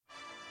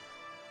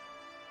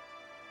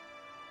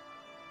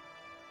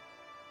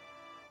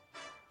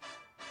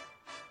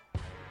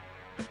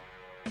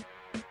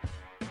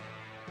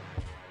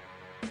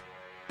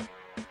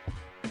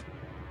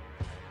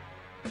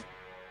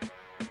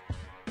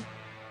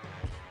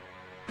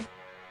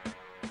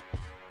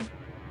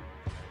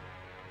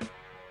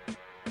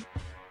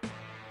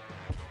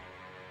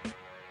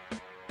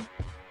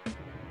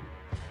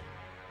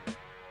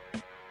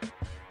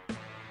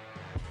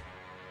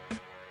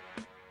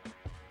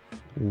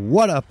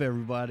What up,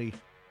 everybody?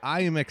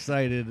 I am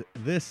excited.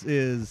 This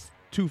is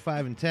 2,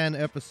 5, and 10,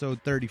 episode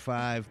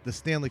 35, the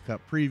Stanley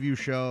Cup preview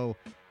show.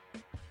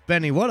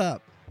 Benny, what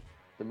up?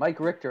 The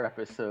Mike Richter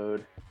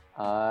episode.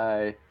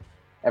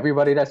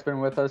 Everybody that's been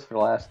with us for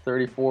the last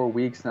 34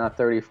 weeks, not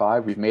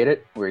 35, we've made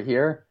it. We're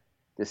here.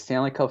 The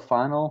Stanley Cup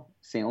final,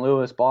 St.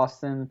 Louis,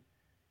 Boston.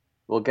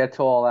 We'll get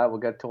to all that.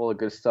 We'll get to all the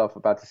good stuff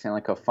about the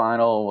Stanley Cup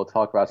final. We'll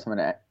talk about some of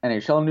the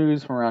NHL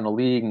news from around the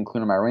league,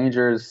 including my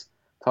Rangers.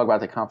 Talk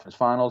about the conference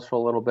finals for a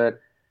little bit.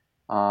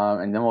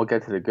 And then we'll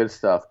get to the good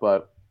stuff.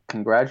 But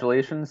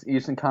congratulations,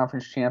 Eastern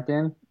Conference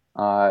champion,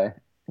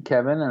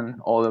 Kevin,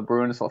 and all the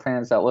Bruins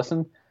fans that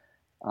listen.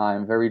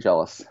 I'm very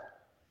jealous.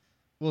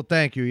 Well,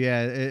 thank you.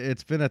 Yeah,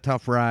 it's been a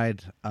tough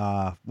ride.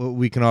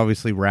 We can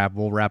obviously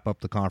we'll wrap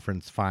up the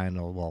conference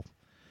final. Well,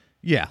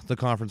 yeah, the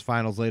conference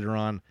finals later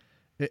on.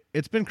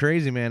 It's been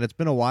crazy, man. It's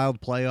been a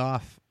wild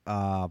playoff.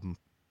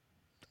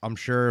 I'm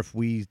sure if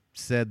we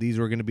said these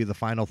were going to be the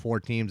final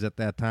four teams at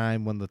that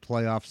time when the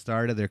playoffs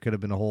started, there could have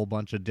been a whole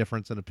bunch of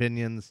difference in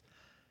opinions.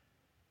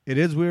 It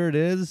is where it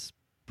is.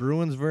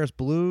 Bruins versus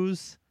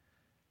Blues.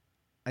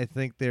 I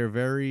think they're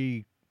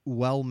very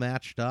well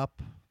matched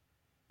up.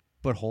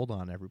 But hold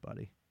on,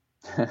 everybody.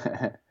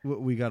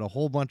 We got a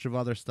whole bunch of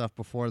other stuff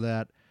before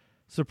that.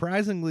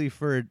 Surprisingly,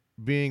 for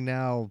being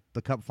now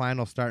the Cup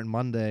final starting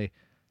Monday,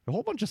 a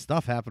whole bunch of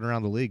stuff happened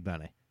around the league,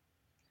 Benny.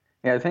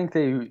 Yeah, I think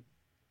they,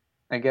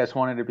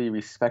 wanted to be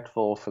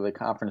respectful for the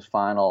conference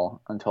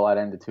final until that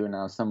ended to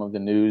announce some of the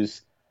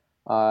news.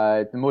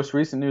 The most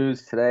recent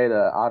news today,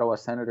 the Ottawa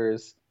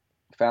Senators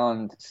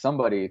found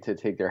somebody to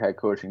take their head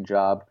coaching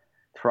job.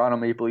 Toronto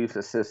Maple Leafs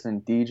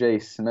assistant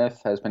DJ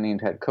Smith has been named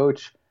head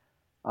coach.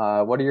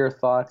 What are your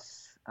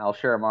thoughts? I'll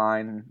share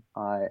mine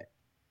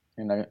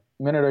in a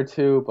minute or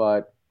two,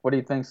 but what do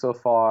you think so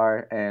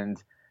far? And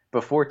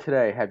before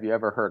today, have you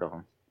ever heard of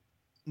him?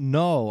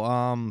 No,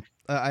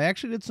 I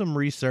actually did some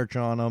research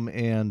on him,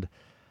 and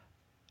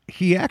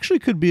he actually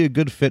could be a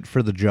good fit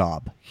for the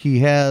job. He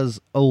has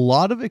a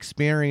lot of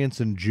experience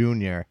in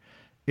junior,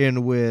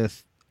 and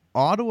with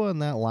Ottawa in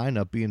that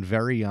lineup being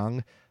very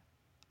young,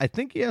 I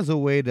think he has a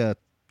way to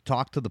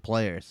talk to the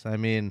players. I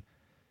mean,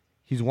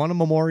 he's won a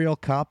Memorial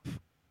Cup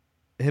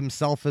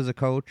himself as a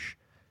coach.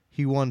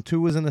 He won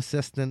 2 as an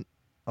assistant,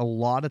 a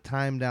lot of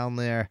time down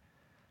there.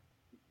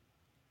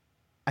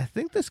 I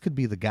think this could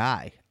be the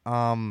guy.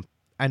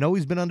 I know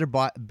he's been under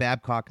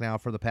Babcock now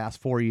for the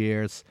past 4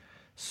 years,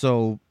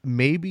 so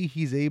maybe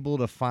he's able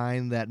to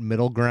find that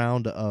middle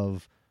ground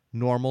of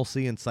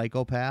normalcy and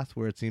psychopath,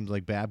 where it seems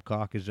like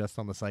Babcock is just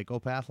on the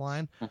psychopath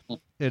line.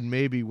 And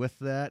maybe with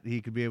that, he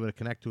could be able to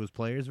connect to his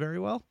players very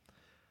well.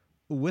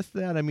 With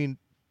that, I mean,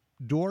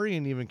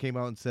 Dorian even came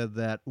out and said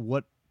that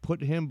what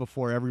put him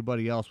before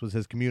everybody else was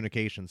his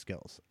communication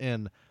skills.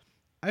 And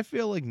I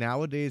feel like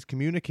nowadays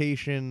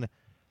communication,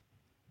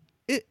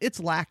 it's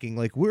lacking.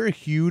 Like, we're a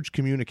huge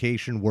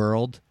communication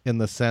world in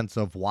the sense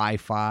of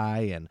Wi-Fi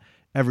and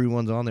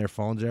everyone's on their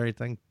phones and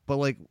everything. But,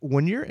 like,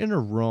 when you're in a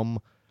room,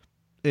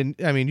 and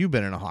I mean, you've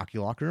been in a hockey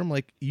locker room,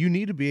 like, you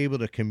need to be able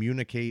to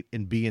communicate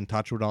and be in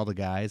touch with all the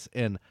guys.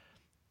 And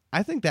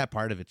I think that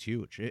part of it's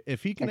huge.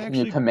 If he can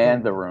actually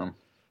command the room.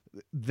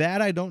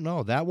 That I don't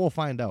know. That we'll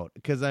find out.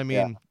 Because, I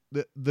mean,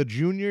 the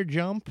junior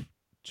jump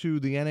to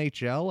the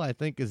NHL, I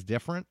think, is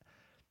different.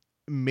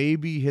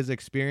 Maybe his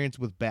experience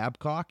with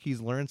Babcock, he's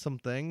learned some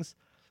things.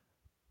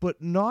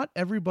 But not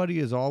everybody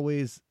is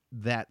always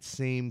that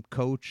same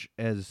coach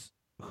as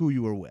who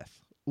you were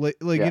with. You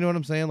know what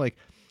I'm saying? Like,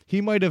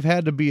 he might have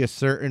had to be a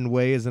certain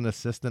way as an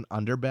assistant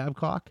under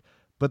Babcock,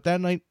 but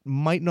that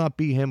might not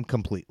be him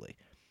completely.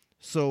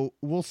 So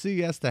we'll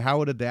see as to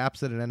how it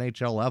adapts at an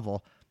NHL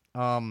level.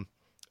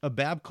 A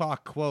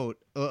Babcock quote,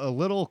 a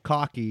little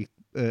cocky,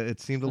 it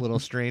seemed a little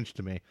strange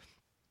to me.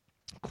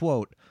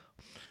 Quote,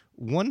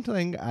 "One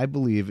thing I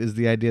believe is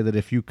the idea that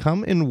if you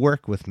come and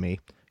work with me,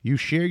 you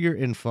share your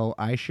info,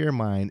 I share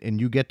mine,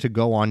 and you get to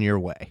go on your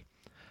way.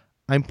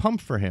 I'm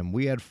pumped for him.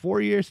 We had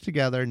 4 years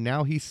together.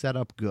 Now he's set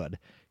up good.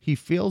 He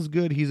feels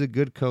good. He's a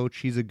good coach.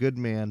 He's a good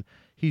man.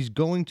 He's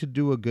going to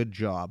do a good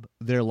job.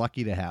 They're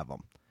lucky to have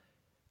him."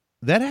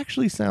 That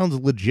actually sounds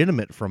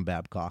legitimate from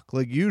Babcock.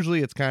 Like,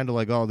 usually it's kind of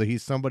like, oh,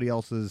 he's somebody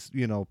else's,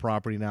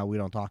 property now. We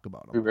don't talk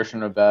about him. We wish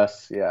him the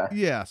best, yeah.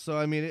 Yeah, so,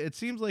 I mean, it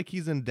seems like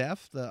he's in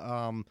depth.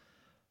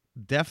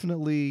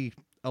 Definitely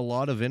a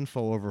lot of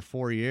info over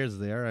 4 years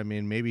there. I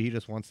mean, maybe he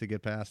just wants to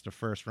get past a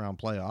first-round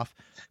playoff.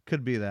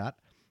 Could be that.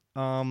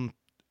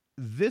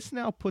 This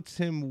now puts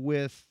him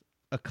with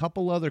a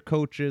couple other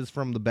coaches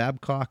from the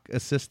Babcock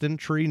assistant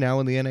tree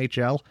now in the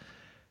NHL.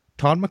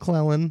 Todd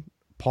McClellan,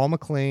 Paul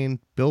McLean,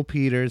 Bill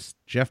Peters,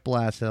 Jeff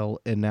Blashill,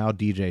 and now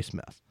DJ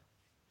Smith.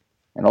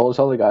 And all those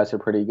other guys are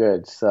pretty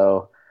good.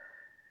 So,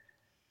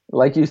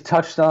 like you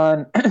touched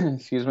on,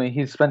 excuse me,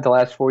 he spent the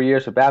last 4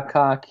 years with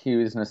Babcock. He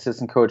was an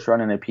assistant coach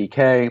running a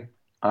PK.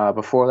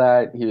 Before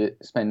that, he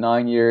spent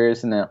 9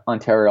 years in the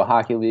Ontario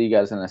Hockey League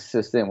as an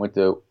assistant with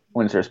the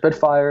Windsor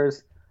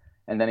Spitfires.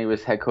 And then he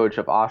was head coach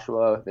of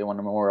Oshawa. They won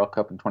the Memorial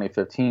Cup in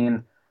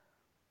 2015.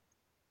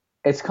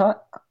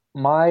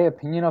 My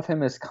opinion of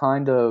him is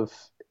kind of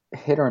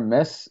hit or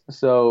miss.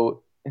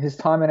 So his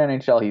time in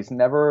NHL, he's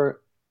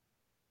never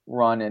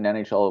run an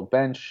NHL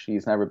bench.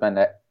 He's never been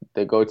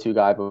the go-to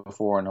guy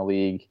before in the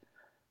league.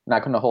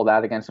 Not going to hold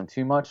that against him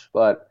too much,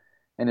 but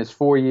in his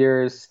 4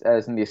 years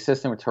as the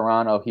assistant with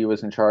Toronto, he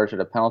was in charge of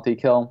the penalty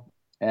kill,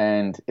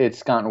 and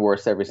it's gotten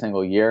worse every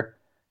single year.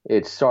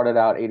 It started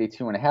out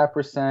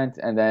 82.5%,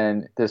 and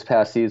then this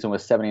past season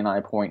was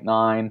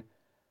 79.9.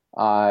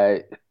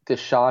 The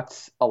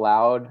shots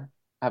allowed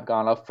have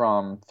gone up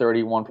from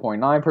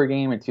 31.9 per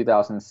game in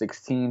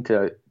 2016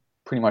 to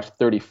pretty much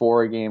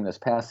 34 a game this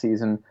past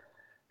season.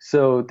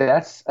 So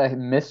that's a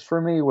miss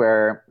for me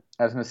where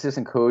as an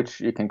assistant coach,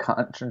 you can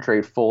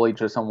concentrate fully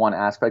just on one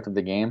aspect of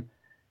the game.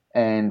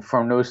 And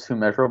from those two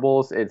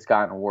measurables, it's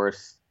gotten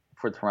worse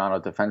for Toronto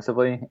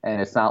defensively.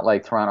 And it's not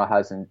like Toronto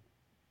hasn't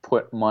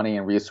put money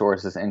and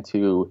resources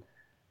into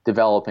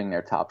developing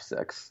their top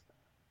six.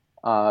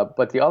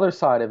 But the other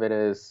side of it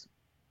is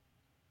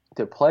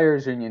the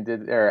Players Union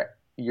did their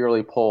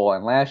yearly poll,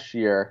 and last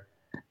year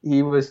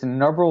he was the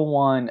number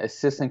one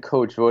assistant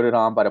coach voted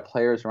on by the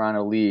players around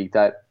the league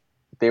that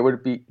they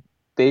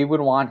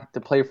would want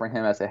to play for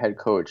him as a head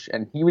coach,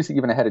 and he was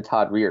even ahead of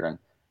Todd Reardon,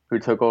 who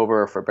took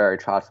over for Barry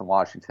Trotz in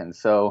Washington.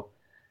 So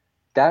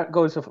that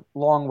goes a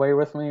long way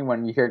with me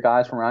when you hear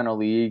guys from around the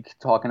league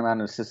talking about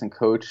an assistant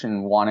coach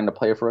and wanting to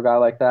play for a guy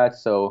like that.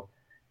 So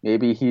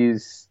maybe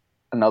he's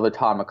another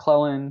Todd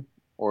McClellan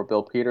or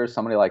Bill Peters,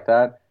 somebody like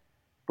that.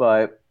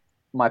 But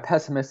my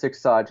pessimistic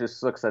side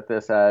just looks at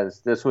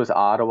this was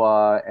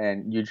Ottawa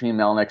and Eugene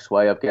Melnick's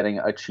way of getting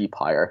a cheap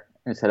hire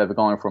instead of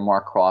going for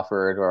Mark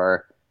Crawford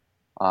or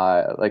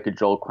like a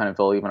Joel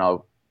Quenneville, even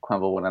though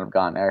Quenneville wouldn't have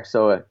gotten there.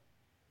 So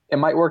it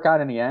might work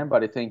out in the end,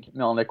 but I think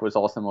Melnick was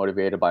also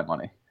motivated by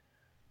money.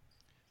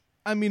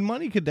 I mean,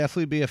 money could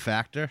definitely be a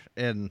factor,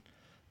 and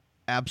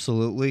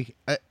absolutely.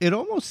 It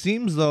almost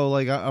seems, though,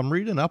 like I'm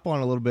reading up on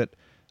it a little bit,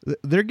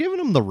 they're giving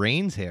him the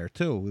reins here,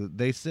 too.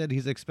 They said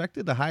he's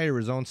expected to hire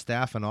his own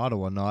staff in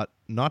Ottawa,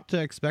 not to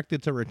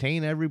expected to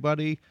retain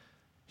everybody.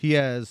 He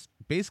has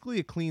basically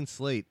a clean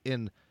slate,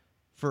 and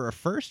for a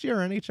first-year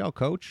NHL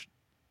coach,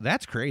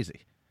 that's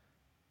crazy.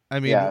 I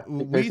mean, Yeah,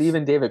 because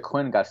even David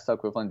Quinn got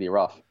stuck with Lindy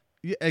Ruff.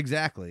 Yeah,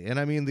 exactly. And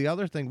I mean, the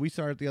other thing, we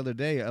saw it the other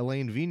day,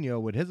 Alain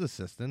Vigneault with his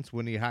assistants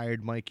when he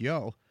hired Mike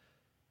Yeo.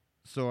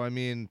 So, I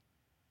mean,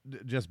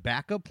 just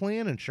backup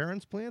plan,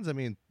 insurance plans. I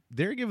mean,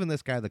 they're giving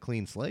this guy the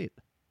clean slate.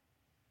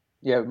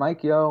 Yeah,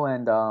 Mike Yeo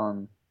and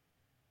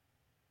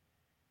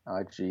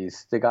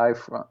the guy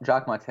from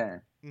Jacques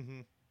Martin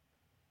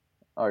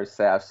are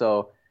staff.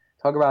 So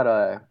talk about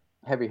a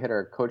heavy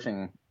hitter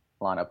coaching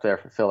lineup there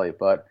for Philly.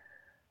 But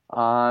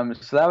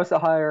so that was the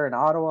hire in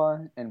Ottawa.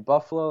 In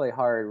Buffalo, they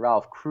hired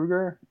Ralph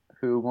Krueger,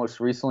 who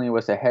most recently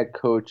was a head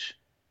coach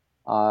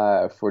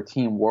for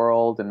Team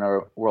World in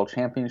the World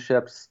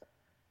Championships.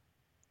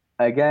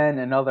 Again,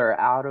 another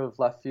out of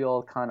left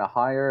field kind of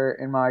hire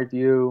in my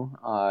view,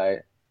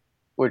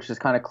 which is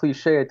kind of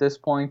cliche at this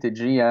point. The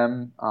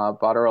GM,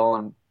 Butterill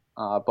in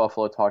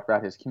Buffalo, talked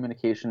about his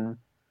communication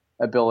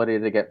ability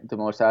to get the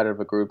most out of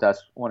a group.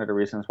 That's one of the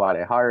reasons why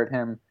they hired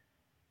him.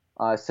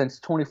 Since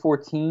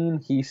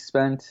 2014, he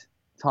spent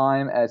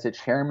time as a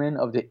chairman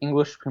of the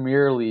English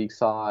Premier League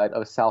side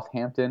of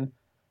Southampton.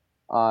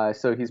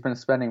 So he's been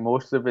spending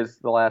most of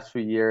the last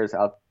few years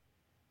out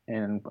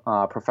in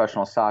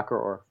professional soccer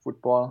or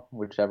football,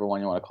 whichever one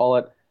you want to call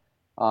it.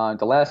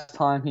 The last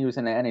time he was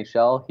in the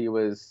NHL, he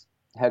was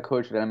head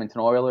coach at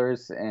Edmonton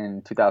Oilers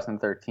in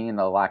 2013,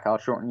 the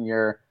lockout shortened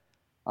year.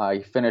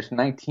 He finished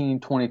 19,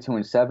 22,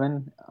 and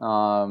 7,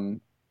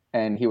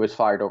 and he was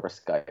fired over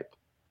Skype.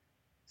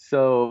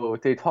 So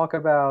they talk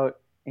about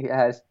he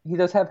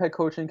does have head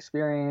coaching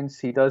experience.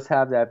 He does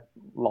have that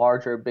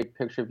larger big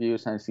picture view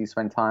since he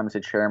spent time as a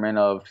chairman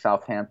of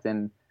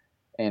Southampton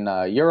in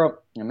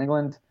Europe, in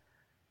England.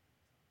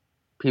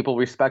 People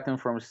respect him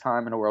for his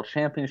time in the World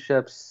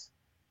Championships.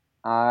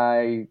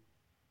 It's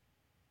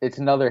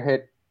another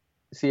hit.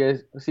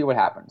 See what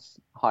happens.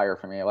 Higher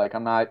for me. Like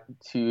I'm not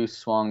too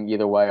swung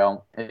either way.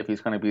 If he's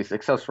going to be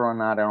successful or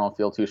not, I don't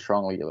feel too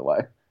strongly either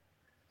way.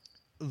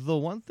 The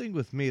one thing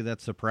with me that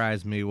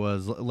surprised me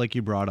was, like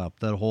you brought up,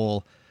 that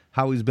whole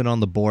how he's been on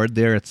the board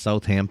there at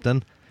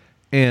Southampton.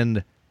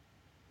 And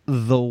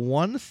the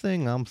one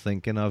thing I'm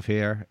thinking of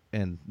here,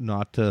 and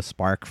not to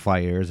spark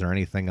fires or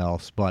anything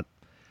else, but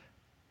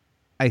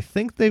I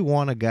think they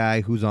want a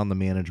guy who's on the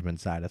management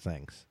side of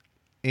things.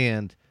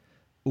 And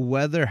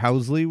whether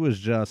Housley was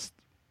just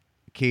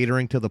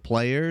catering to the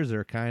players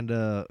or kind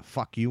of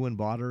fuck you and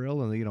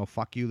Botterill and,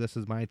 fuck you, this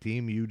is my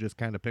team, you just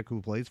kind of pick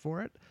who plays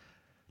for it.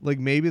 Like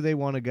maybe they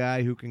want a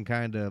guy who can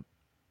kind of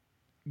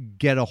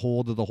get a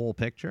hold of the whole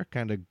picture,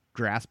 kind of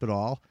grasp it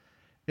all.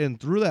 And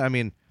through that, I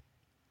mean,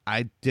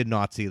 I did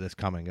not see this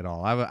coming at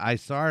all. I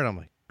saw it, I'm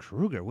like,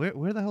 Krueger,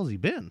 where the hell's he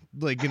been?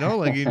 Like,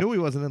 like he knew he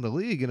wasn't in the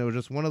league, and it was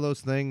just one of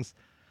those things.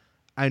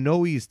 I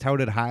know he's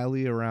touted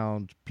highly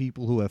around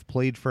people who have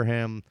played for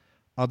him,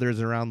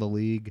 others around the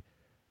league.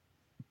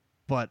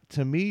 But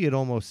to me, it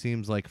almost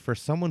seems like for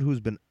someone who's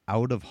been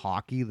out of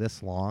hockey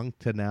this long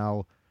to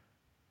now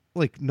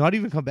like not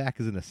even come back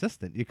as an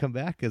assistant. You come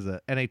back as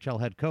a NHL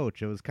head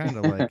coach. It was kind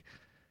of like,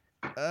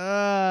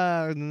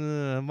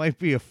 might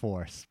be a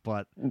force,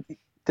 but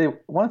The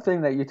one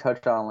thing that you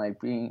touched on, like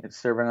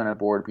serving on a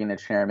board, being a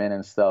chairman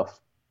and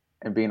stuff,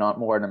 and being on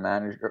more on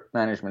the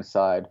management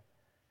side.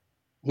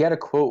 He had a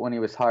quote when he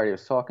was hired. He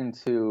was talking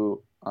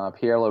to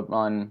Pierre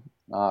LeBrun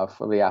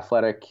for The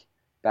Athletic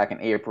back in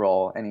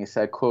April, and he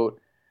said, quote,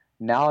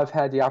 "Now I've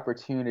had the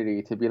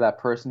opportunity to be that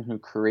person who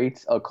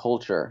creates a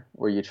culture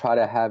where you try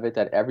to have it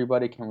that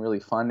everybody can really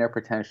find their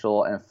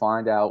potential and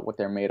find out what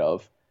they're made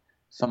of.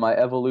 So my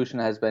evolution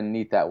has been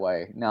neat that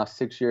way. Now,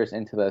 6 years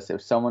into this, if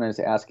someone is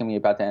asking me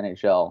about the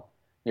NHL,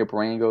 your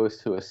brain goes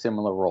to a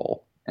similar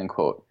role," end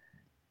quote.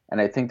 And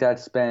I think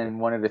that's been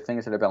one of the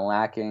things that have been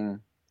lacking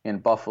in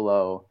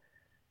Buffalo.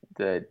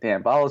 The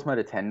Dan Bylsma,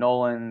 the Ted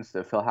Nolans,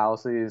 the Phil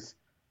Housleys,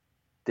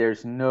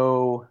 there's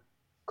no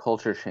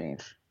culture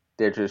change.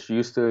 They're just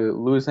used to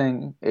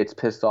losing. It's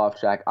pissed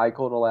off Jack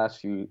Eichel the last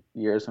few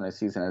years when the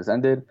season has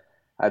ended.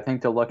 I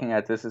think they're looking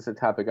at this as the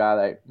type of guy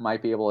that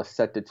might be able to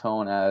set the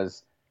tone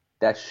as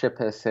that ship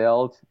has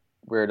sailed,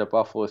 where the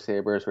Buffalo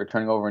Sabres were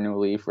turning over a new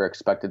leaf. We're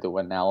expected to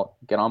win now.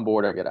 Get on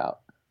board or get out.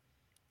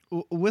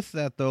 With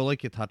that, though,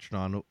 like you touched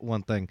on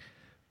one thing,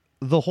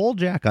 the whole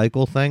Jack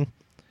Eichel thing,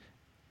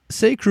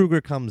 say Kruger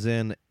comes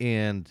in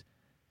and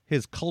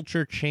his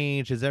culture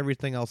change, his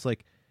everything else,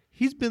 like,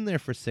 he's been there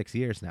for 6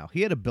 years now.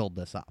 He had to build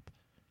this up.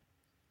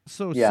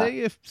 So say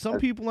if some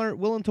people aren't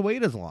willing to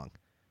wait as long,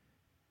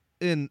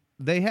 and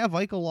they have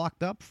Eichel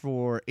locked up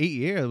for 8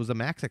 years, it was a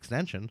max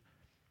extension.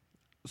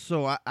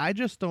 So I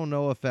just don't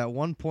know if at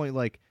one point,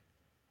 like,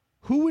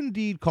 who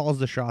indeed calls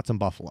the shots in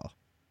Buffalo?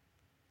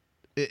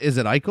 Is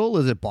it Eichel?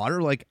 Is it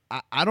Botter? Like,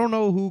 I don't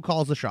know who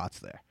calls the shots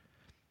there.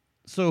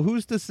 So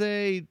who's to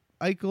say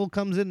Eichel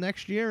comes in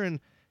next year and,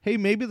 hey,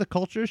 maybe the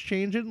culture is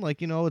changing,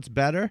 like, it's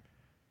better,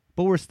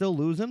 but we're still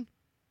losing?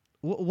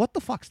 What the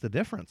fuck's the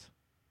difference?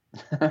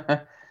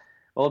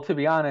 Well, to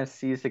be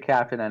honest, he's the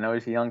captain. I know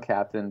he's a young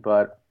captain,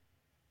 but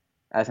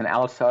as an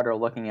outsider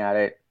looking at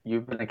it,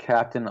 you've been a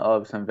captain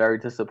of some very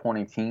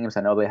disappointing teams.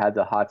 I know they had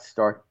the hot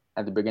start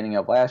at the beginning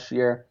of last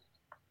year.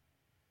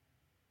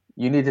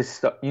 You need to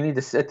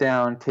sit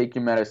down, take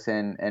your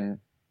medicine, and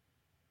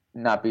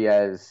not be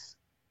as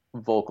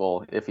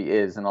vocal, if he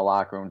is, in the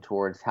locker room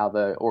towards how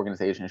the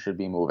organization should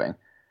be moving.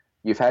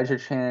 You've had your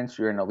chance.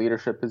 You're in a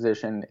leadership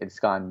position. It's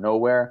gone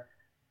nowhere.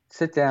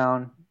 Sit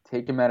down,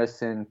 take your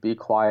medicine, be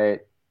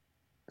quiet,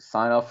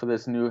 sign up for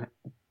this new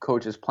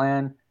coach's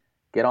plan,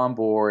 get on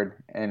board,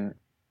 and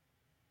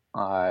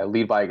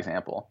lead by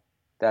example.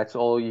 That's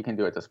all you can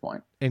do at this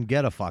point. And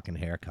get a fucking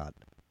haircut.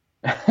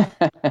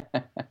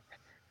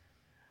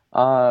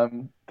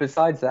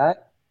 Besides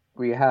that,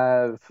 we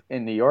have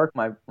in New York,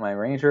 my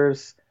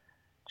Rangers,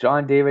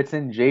 John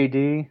Davidson,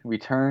 JD,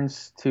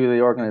 returns to the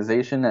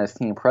organization as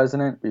team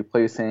president,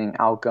 replacing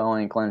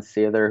outgoing Glenn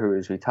Sather, who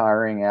is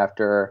retiring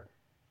after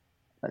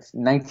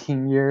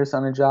 19 years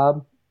on the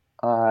job.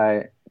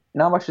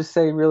 Not much to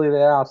say really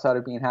there outside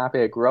of being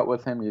happy. I grew up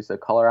with him. He was a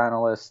color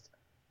analyst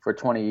for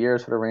 20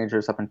 years for the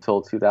Rangers up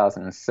until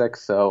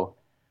 2006. So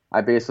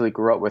I basically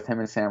grew up with him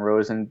and Sam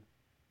Rosen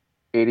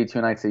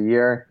 82 nights a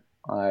year,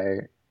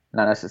 not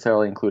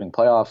necessarily including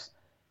playoffs.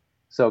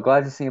 So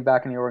glad to see him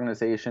back in the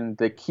organization.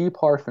 The key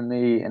part for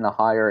me in the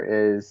hire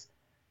is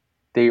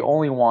they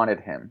only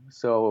wanted him.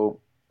 So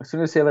as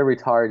soon as Taylor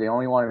retired, they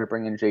only wanted to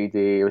bring in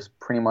JD. It was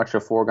pretty much a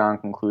foregone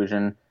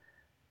conclusion.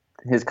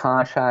 His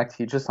contract,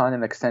 he just signed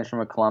an extension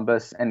with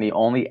Columbus, and the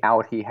only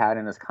out he had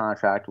in his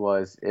contract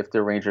was if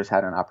the Rangers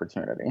had an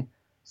opportunity.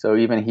 So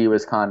even he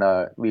was kind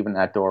of leaving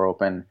that door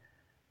open.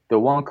 The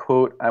one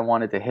quote I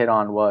wanted to hit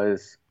on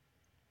was,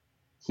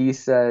 he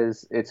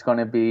says it's going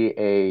to be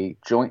a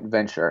joint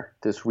venture,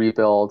 this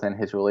rebuild and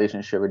his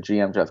relationship with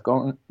GM Jeff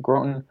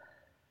Groton.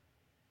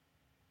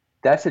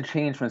 That's a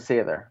change from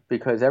Sather,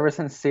 because ever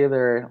since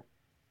Sather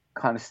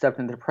kind of stepped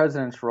into the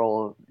president's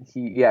role,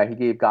 he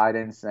gave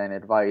guidance and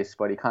advice,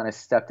 but he kind of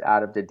stepped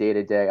out of the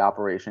day-to-day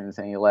operations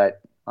and he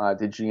let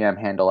the GM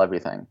handle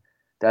everything.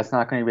 That's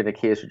not going to be the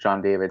case with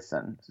John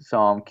Davidson. So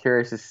I'm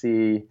curious to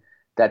see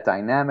that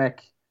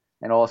dynamic,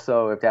 and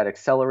also if that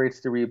accelerates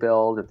the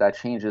rebuild, if that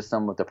changes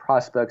some of the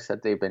prospects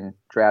that they've been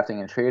drafting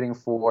and trading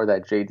for,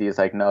 that JD is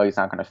like, no, he's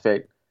not going to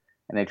fit,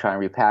 and they try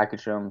and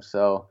repackage him.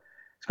 So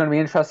it's going to be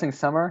an interesting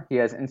summer. He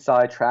has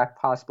inside track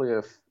possibly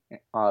of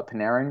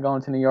Panarin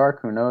going to New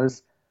York, who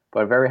knows,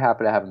 but very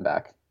happy to have him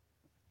back.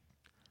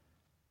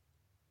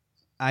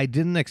 I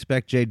didn't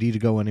expect JD to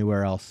go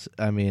anywhere else.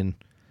 I mean,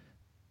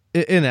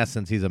 in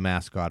essence, he's a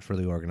mascot for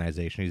the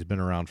organization. He's been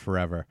around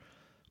forever.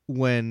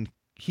 When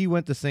he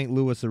went to St.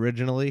 Louis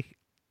originally,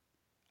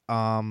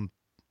 I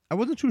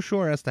wasn't too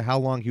sure as to how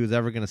long he was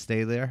ever going to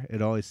stay there.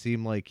 It always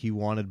seemed like he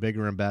wanted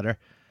bigger and better.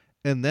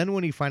 And then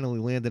when he finally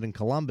landed in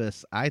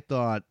Columbus, I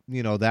thought,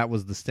 that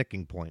was the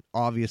sticking point.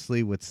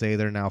 Obviously, with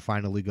Sather now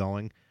finally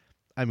going,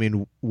 I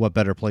mean, what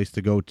better place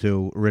to go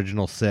to?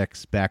 Original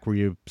six, back where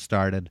you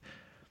started.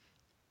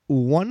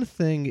 One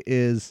thing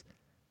is,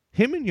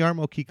 him and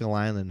Jarmo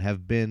Kekalainen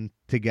have been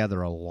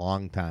together a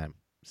long time.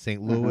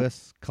 St.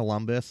 Louis,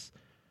 Columbus.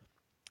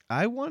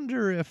 I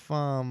wonder if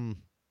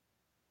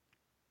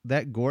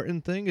that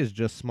Gorton thing is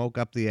just smoke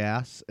up the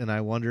ass, and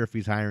I wonder if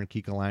he's hiring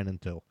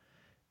Keekalainen too.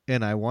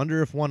 And I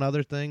wonder if one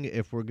other thing,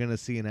 if we're going to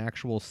see an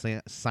actual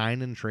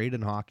sign and trade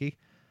in hockey,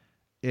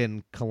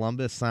 and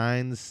Columbus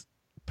signs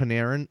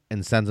Panarin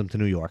and sends him to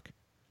New York.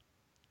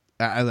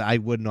 I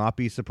would not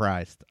be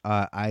surprised.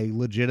 I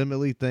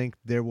legitimately think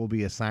there will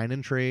be a sign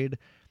and trade,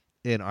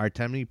 and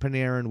Artemi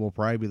Panarin will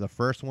probably be the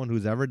first one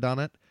who's ever done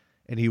it,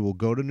 and he will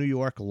go to New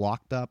York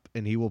locked up,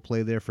 and he will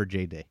play there for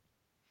JD.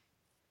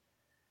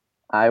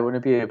 I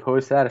wouldn't be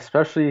opposed to that,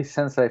 especially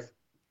since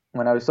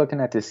when I was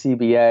looking at the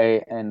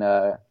CBA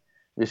and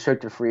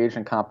restricted free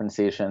agent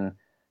compensation,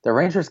 the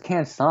Rangers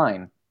can't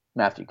sign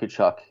Matthew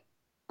Tkachuk.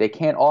 They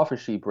can't offer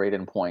sheet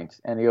Braden Point,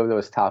 any of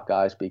those top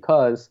guys,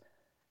 because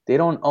they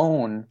don't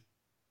own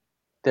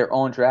their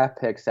own draft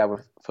picks that would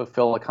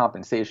fulfill the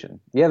compensation.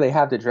 Yeah, they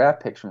have the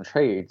draft picks from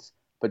trades,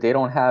 but they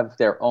don't have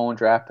their own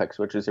draft picks,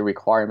 which is a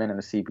requirement in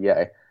the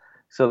CBA.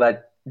 So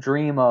that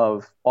dream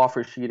of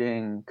offer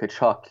sheeting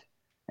Tkachuk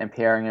and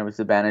pairing him with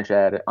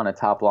Zibanejad on a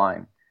top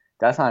line,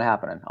 that's not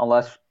happening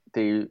unless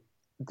they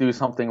do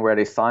something where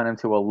they sign him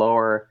to a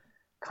lower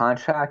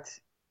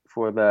contract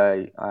for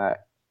the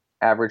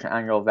average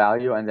annual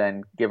value and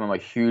then give him a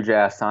huge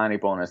ass signing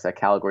bonus that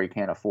Calgary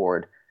can't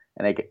afford,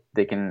 and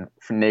they can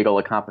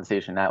finagle the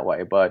compensation that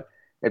way. But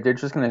if they're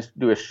just going to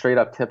do a straight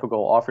up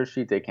typical offer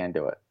sheet, they can't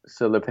do it.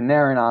 So the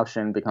Panarin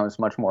option becomes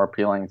much more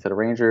appealing to the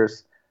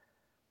Rangers.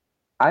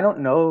 I don't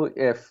know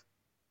if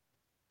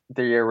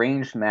the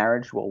arranged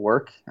marriage will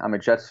work. I'm a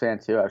Jets fan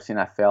too. I've seen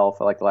that fail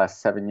for like the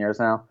last 7 years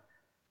now.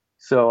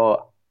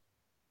 So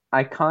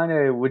I kind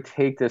of would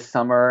take this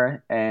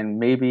summer and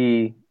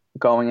maybe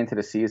going into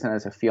the season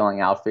as a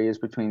feeling out phase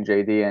between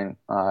JD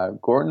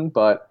and Gorton.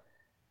 But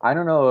I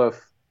don't know if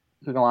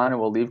Keekalainen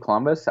will leave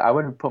Columbus. I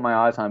would put my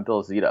eyes on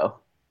Bill Zito,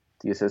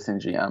 the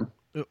assistant GM.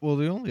 Well,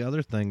 the only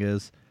other thing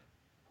is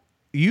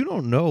you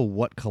don't know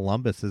what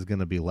Columbus is going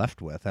to be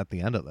left with at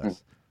the end of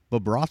this.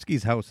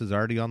 Bobrovsky's house is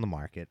already on the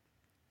market.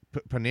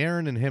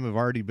 Panarin and him have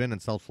already been in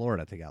South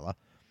Florida together.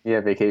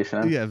 Yeah,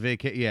 vacation. Yeah,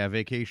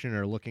 vacation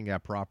or looking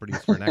at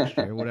properties for next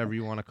year, whatever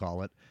you want to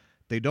call it.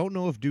 They don't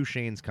know if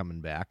Duchesne's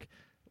coming back.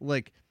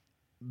 Like,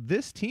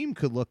 this team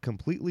could look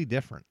completely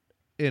different.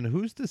 And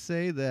who's to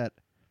say that,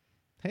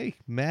 hey,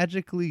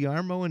 magically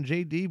Yarmo and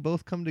JD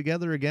both come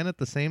together again at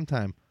the same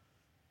time?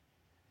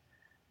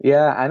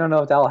 Yeah, I don't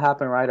know if that'll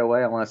happen right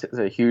away unless it's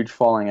a huge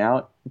falling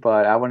out,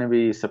 but I wouldn't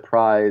be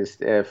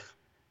surprised if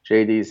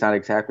JD's not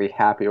exactly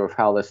happy with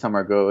how the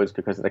summer goes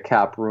because of the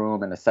cap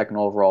room and the second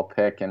overall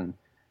pick and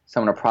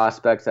some of the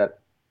prospects that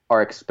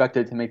are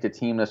expected to make the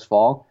team this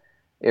fall.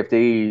 If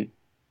they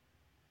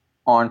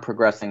aren't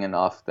progressing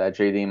enough, that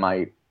JD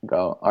might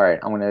go, all right,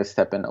 I'm going to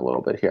step in a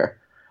little bit here.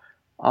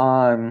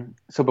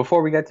 So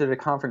before we get to the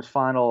conference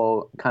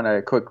final, kind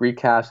of quick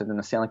recap and then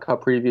the Stanley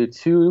Cup preview,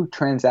 two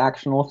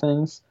transactional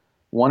things.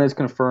 One is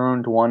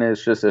confirmed, one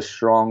is just a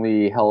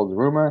strongly held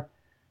rumor.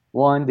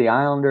 One, the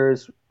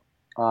Islanders,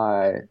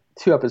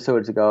 2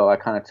 episodes ago, I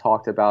kind of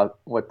talked about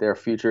what their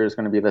future is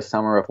going to be this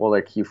summer of all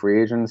their key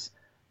free agents.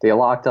 They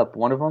locked up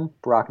one of them,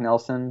 Brock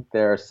Nelson,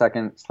 their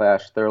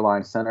second/third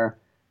line center.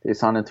 They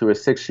signed him to a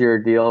 6-year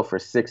deal for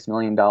 $6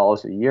 million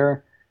a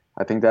year.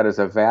 I think that is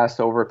a vast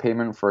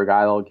overpayment for a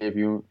guy that will give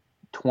you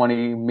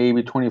 20,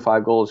 maybe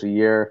 25 goals a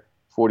year,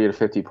 40 to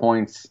 50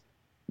 points,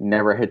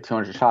 never hit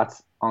 200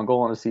 shots on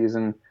goal in a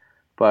season.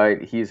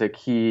 But he's a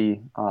key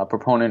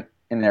proponent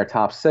in their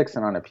top 6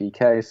 and on a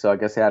PK, so I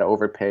guess they had to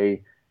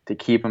overpay to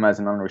keep him as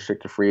an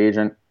unrestricted free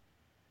agent.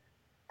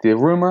 The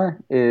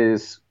rumor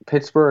is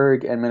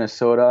Pittsburgh and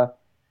Minnesota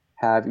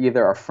have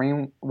either a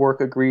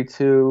framework agreed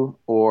to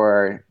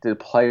or the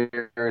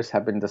players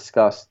have been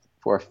discussed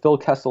for a Phil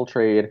Kessel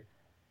trade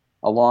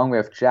along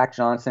with Jack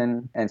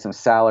Johnson and some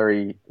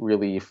salary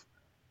relief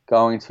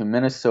going to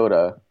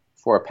Minnesota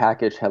for a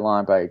package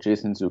headlined by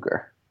Jason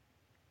Zucker.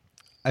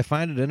 I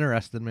find it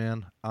interesting,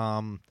 man.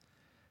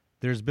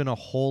 There's been a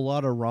whole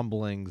lot of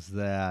rumblings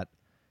that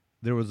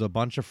there was a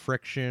bunch of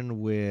friction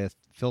with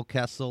Phil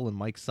Kessel and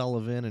Mike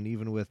Sullivan and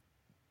even with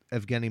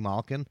Evgeny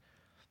Malkin.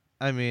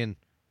 I mean,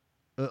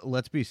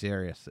 let's be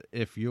serious.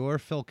 If you're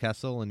Phil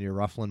Kessel and you're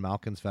ruffling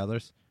Malkin's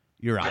feathers,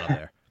 you're out of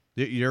there.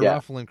 You're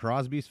ruffling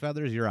Crosby's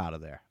feathers, you're out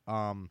of there.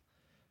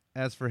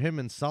 As for him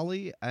and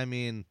Sully, I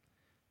mean,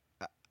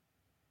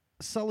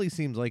 Sully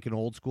seems like an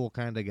old school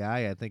kind of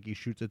guy. I think he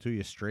shoots it to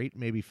you straight.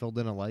 Maybe Phil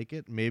didn't like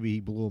it. Maybe he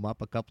blew him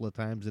up a couple of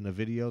times in a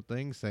video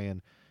thing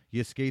saying,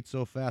 you skate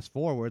so fast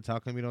forwards, how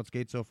come you don't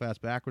skate so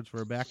fast backwards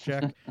for a back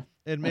check?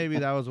 And maybe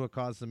that was what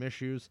caused some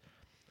issues.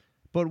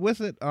 But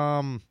with it,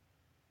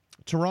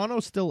 Toronto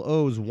still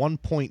owes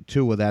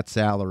 1.2 of that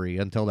salary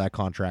until that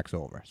contract's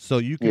over. So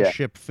you can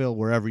ship Phil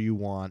wherever you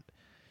want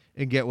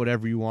and get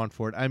whatever you want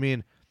for it. I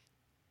mean,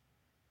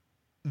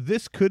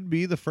 this could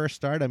be the first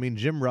start. I mean,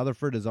 Jim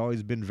Rutherford has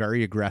always been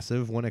very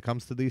aggressive when it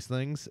comes to these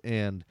things.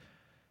 And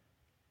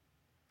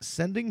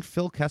sending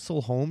Phil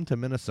Kessel home to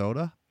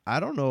Minnesota, I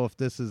don't know if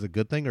this is a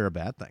good thing or a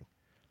bad thing.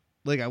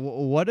 Like,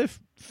 what if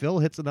Phil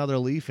hits another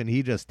leaf and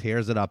he just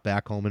tears it up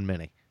back home in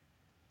Minnie?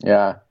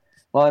 Yeah.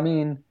 Well, I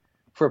mean,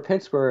 for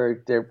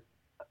Pittsburgh, they're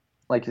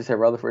like you said,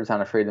 Rutherford's not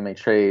afraid to make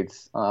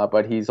trades,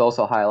 but he's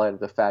also highlighted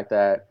the fact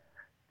that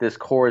this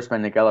core has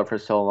been together for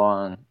so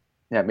long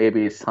that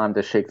maybe it's time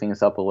to shake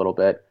things up a little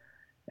bit.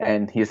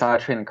 And he's not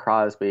trading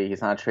Crosby,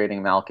 he's not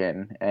trading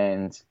Malkin,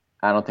 and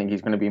I don't think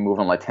he's going to be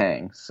moving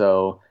Letang.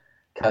 So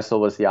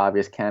Kessel was the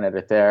obvious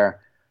candidate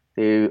there.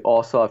 They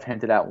also have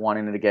hinted at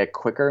wanting to get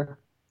quicker,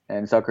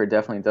 and Zucker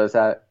definitely does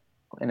that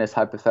in his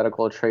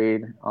hypothetical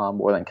trade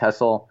more than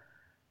Kessel.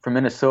 From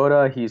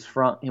Minnesota, he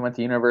went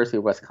to University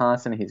of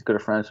Wisconsin. He's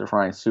good friends with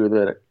Ryan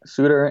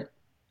Suter,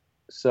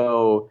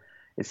 so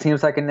it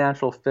seems like a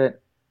natural fit.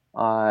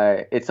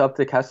 It's up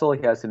to Kessel.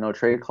 He has a no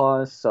trade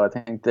clause, so I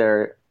think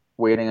they're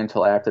waiting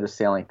until after the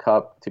Stanley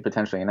Cup to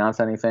potentially announce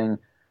anything.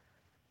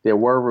 There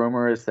were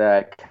rumors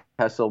that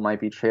Kessel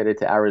might be traded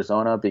to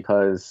Arizona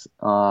because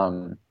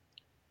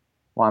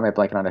why am I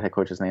blanking on the head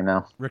coach's name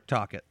now? Rick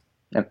Tocchet.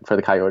 And for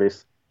the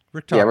Coyotes.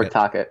 Rick Yeah, Tocchet. Rick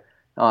Tocchet.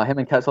 Him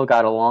and Kessel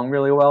got along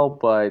really well,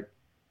 but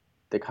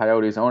the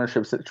Coyotes'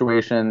 ownership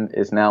situation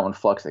is now in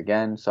flux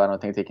again, so I don't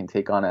think they can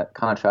take on a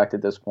contract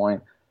at this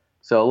point.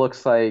 So it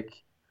looks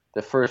like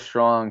the first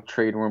strong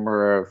trade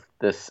rumor of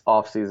this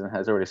offseason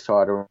has already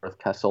started with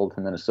Kessel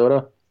to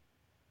Minnesota.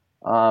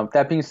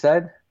 That being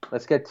said,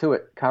 let's get to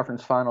it.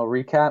 Conference final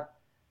recap.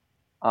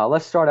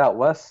 Let's start out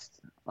west.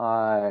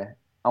 I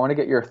want to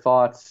get your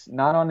thoughts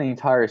not on the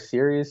entire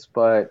series,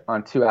 but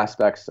on two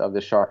aspects of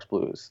the Sharks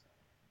Blues.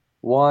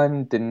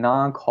 One, the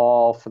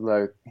non-call for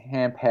the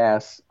hand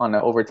pass on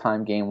the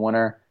overtime game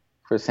winner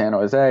for San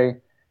Jose.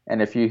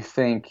 And if you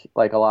think,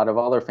 like a lot of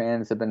other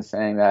fans have been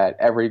saying, that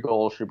every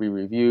goal should be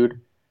reviewed.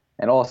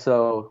 And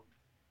also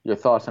your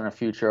thoughts on the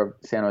future of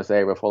San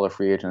Jose with all the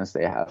free agents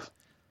they have.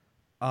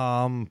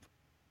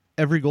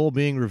 Every goal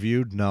being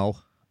reviewed, no.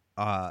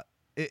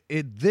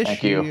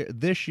 Thank you.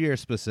 This year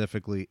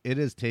specifically, it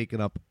has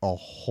taken up a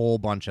whole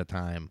bunch of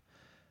time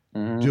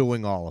Mm-hmm.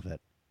 doing all of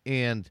it.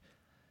 And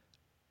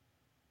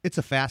it's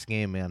a fast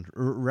game, man.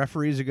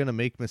 Referees are going to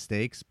make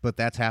mistakes, but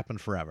that's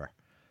happened forever.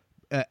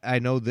 I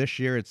know this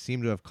year it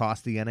seemed to have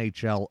cost the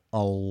NHL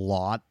a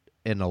lot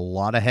and a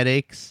lot of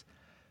headaches,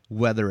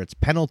 whether it's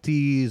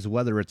penalties,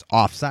 whether it's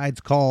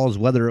offsides calls,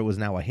 whether it was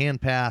now a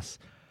hand pass.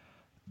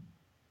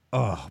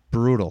 Oh,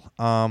 brutal.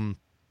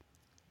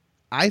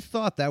 I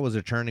thought that was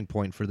a turning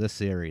point for this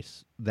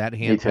series, that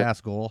hand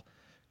pass goal,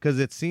 because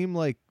it seemed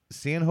like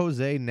San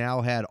Jose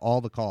now had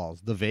all the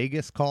calls. The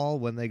Vegas call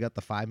when they got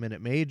the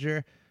 5-minute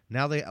major.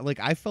 Now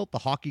I felt the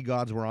hockey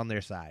gods were on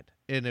their side,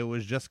 and it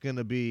was just going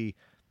to be,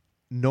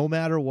 no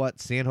matter what,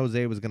 San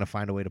Jose was going to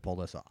find a way to pull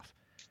this off.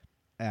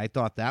 I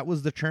thought that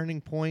was the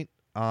turning point.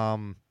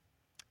 Thankfully,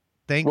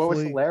 what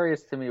was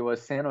hilarious to me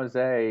was San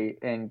Jose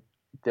in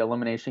the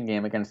elimination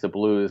game against the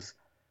Blues.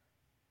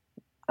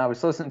 I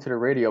was listening to the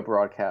radio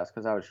broadcast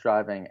because I was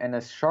driving, and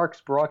the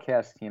Sharks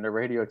broadcast team, the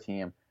radio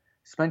team,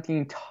 spent the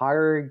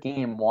entire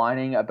game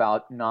whining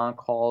about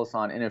non-calls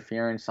on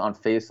interference on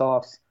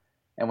faceoffs.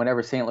 And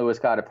whenever St. Louis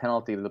got a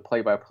penalty, the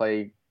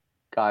play-by-play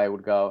guy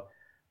would go,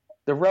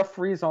 the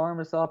referee's arm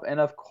is up,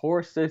 and of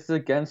course this is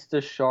against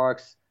the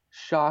Sharks.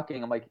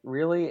 Shocking. I'm like,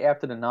 really?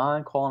 After the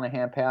non-call on a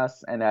hand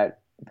pass and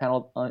that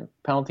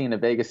penalty in the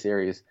Vegas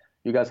series,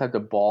 you guys have the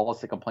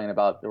balls to complain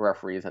about the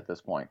referees at this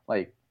point?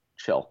 Like,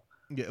 chill.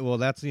 Yeah, well,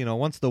 that's,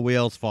 once the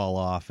wheels fall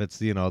off, it's,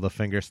 the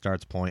finger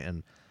starts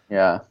pointing.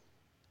 Yeah.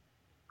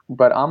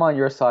 But I'm on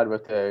your side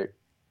with the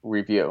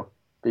review,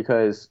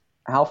 because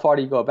how far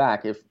do you go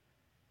back? If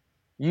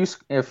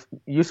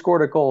you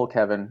scored a goal,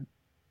 Kevin,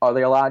 are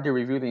they allowed to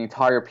review the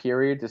entire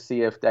period to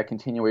see if that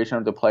continuation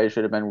of the play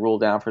should have been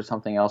ruled down for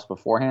something else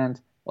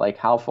beforehand? Like,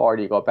 how far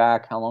do you go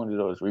back? How long do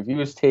those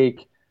reviews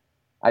take?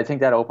 I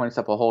think that opens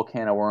up a whole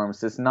can of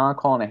worms. This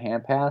non-calling a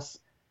hand pass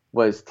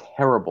was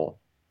terrible,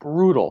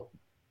 brutal.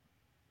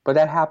 But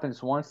that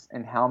happens once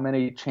in how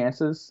many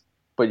chances?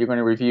 But you're going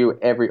to review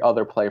every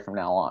other play from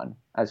now on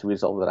as a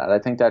result of that. I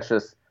think that's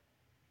just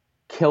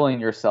killing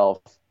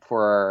yourself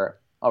for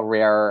a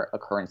rare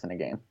occurrence in a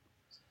game.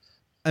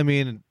 I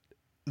mean,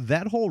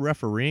 that whole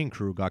refereeing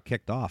crew got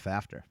kicked off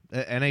after.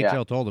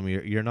 NHL told them,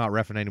 you're not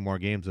reffing any more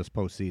games this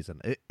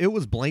postseason. It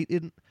was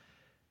blatant.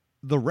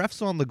 The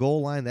refs on the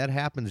goal line, that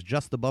happens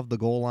just above the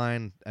goal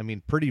line. I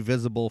mean, pretty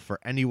visible for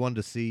anyone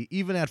to see,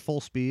 even at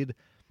full speed.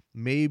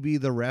 Maybe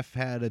the ref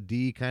had a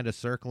D kind of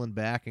circling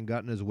back and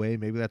got in his way.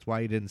 Maybe that's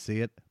why he didn't see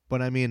it.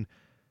 But, I mean,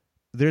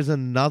 there's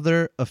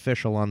another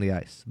official on the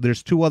ice.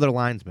 There's two other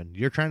linesmen.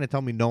 You're trying to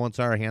tell me no one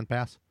saw a hand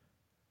pass?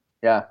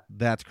 Yeah.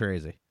 That's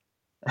crazy.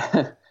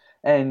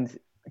 And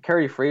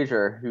Kerry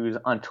Fraser, who's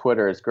on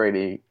Twitter, is great.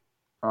 He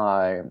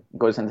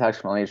goes into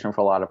explanation for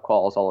a lot of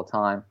calls all the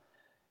time.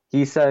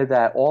 He said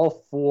that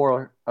all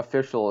four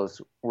officials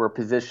were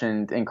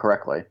positioned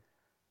incorrectly.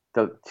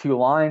 The two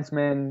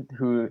linesmen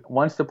who,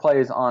 once the play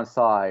is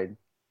onside,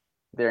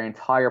 their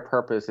entire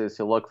purpose is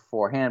to look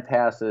for hand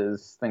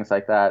passes, things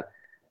like that.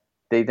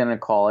 They didn't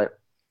call it.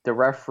 The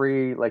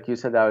referee, like you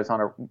said, that was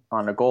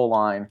on a goal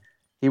line.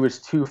 He was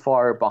too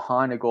far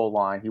behind the goal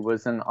line. He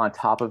wasn't on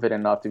top of it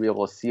enough to be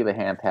able to see the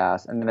hand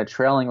pass. And then the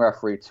trailing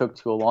referee took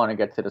too long to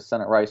get to the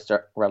center right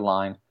red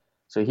line.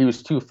 So he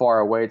was too far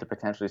away to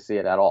potentially see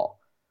it at all.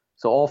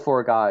 So all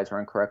four guys were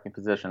incorrectly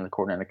positioned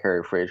according to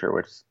Kerry Frazier,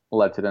 which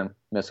led to the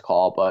missed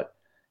call. But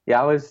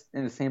yeah, I was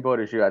in the same boat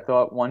as you. I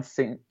thought once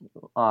San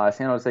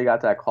Jose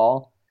got that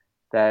call,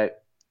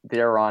 that they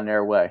were on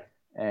their way.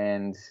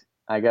 And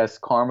I guess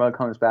karma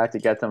comes back to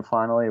get them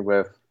finally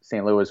with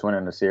St. Louis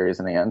winning the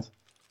series in the end.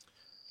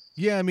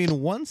 Yeah, I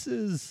mean, once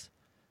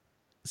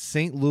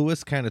St.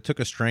 Louis kind of took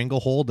a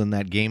stranglehold in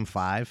that Game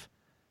 5,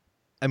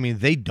 I mean,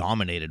 they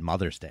dominated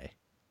Mother's Day.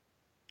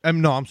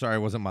 No, I'm sorry, it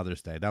wasn't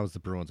Mother's Day. That was the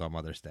Bruins on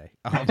Mother's Day.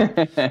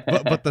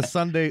 But the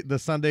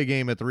Sunday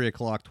game at 3:00,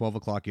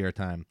 12:00 your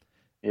time,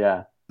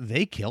 yeah,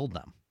 they killed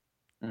them.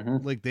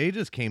 Mm-hmm. Like, they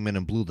just came in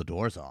and blew the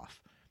doors off,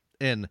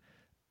 and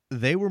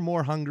they were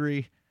more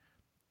hungry.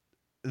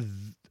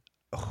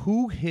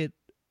 Who hit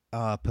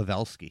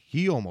Pavelski?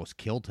 He almost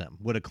killed him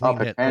with a clean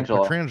hit.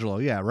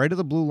 Pietrangelo, yeah, right at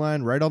the blue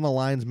line, right on the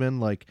linesman,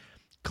 like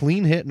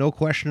clean hit, no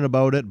question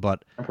about it.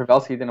 But and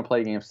Pavelski didn't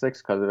play Game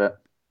 6 because of it.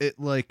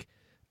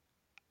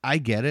 I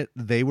get it.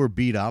 They were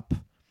beat up.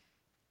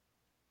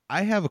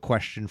 I have a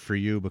question for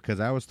you because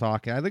I was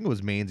talking, I think it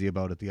was Mainsy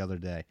about it the other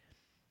day.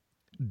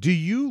 Do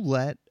you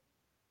let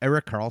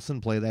Erik Karlsson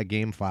play that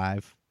Game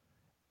 5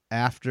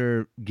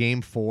 after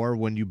Game 4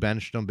 when you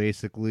benched him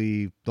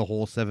basically the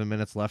whole 7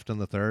 minutes left in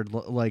the third?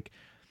 Like,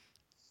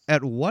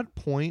 at what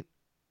point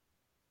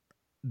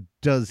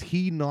does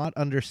he not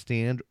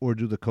understand, or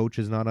do the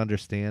coaches not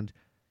understand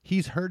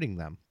he's hurting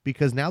them?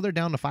 Because now they're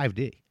down to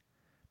 5D.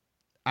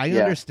 I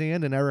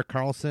understand, and Erik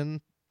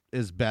Karlsson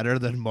is better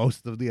than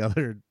most of the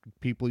other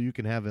people you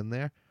can have in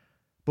there.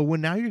 But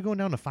when now you're going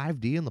down to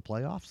 5D in the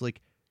playoffs,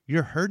 like,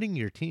 you're hurting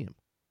your team.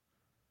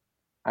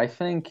 I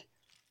think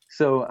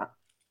so.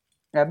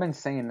 I've been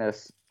saying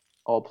this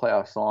all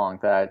playoffs long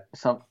that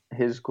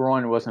his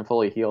groin wasn't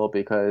fully healed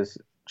because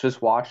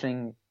just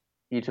watching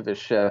each of his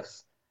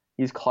shifts,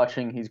 he's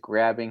clutching, he's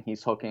grabbing,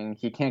 he's hooking,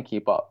 he can't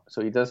keep up.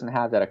 So he doesn't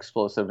have that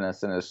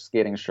explosiveness in his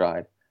skating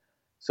stride.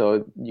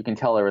 So you can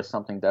tell there was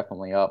something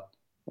definitely up.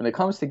 When it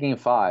comes to Game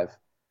 5,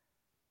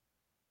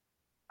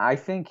 I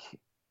think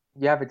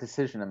you have a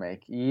decision to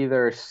make. You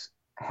either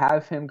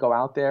have him go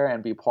out there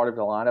and be part of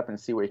the lineup and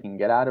see what you can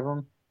get out of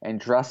him and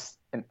dress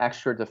an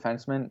extra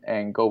defenseman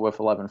and go with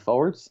 11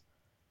 forwards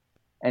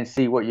and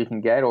see what you can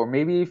get. Or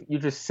maybe if you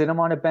just sit him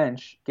on a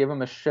bench, give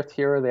him a shift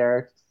here or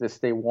there to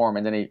stay warm,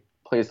 and then he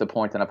plays the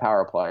point in a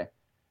power play.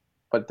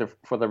 But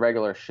for the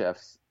regular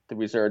shifts, the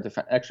reserve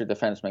extra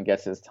defenseman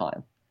gets his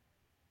time.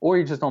 Or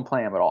you just don't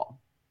play him at all.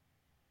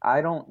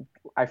 I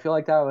feel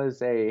like that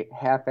was a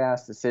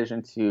half-assed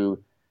decision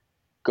to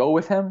go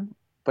with him,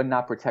 but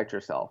not protect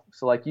yourself.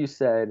 So like you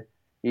said,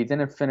 he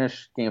didn't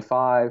finish Game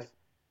 5.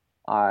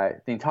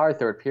 The entire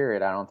third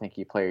period, I don't think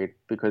he played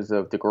because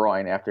of the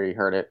groin after he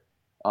hurt it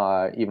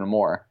even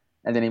more.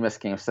 And then he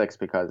missed Game 6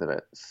 because of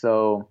it.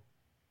 So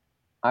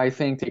I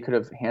think they could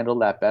have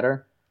handled that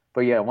better.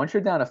 But yeah, once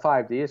you're down to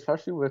 5D,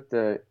 especially with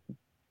the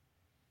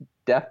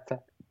depth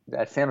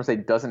that San Jose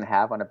doesn't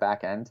have on the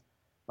back end,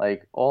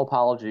 like, all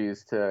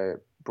apologies to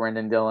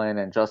Brendan Dillon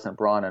and Justin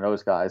Braun and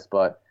those guys,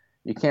 but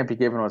you can't be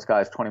giving those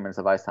guys 20 minutes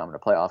of ice time in a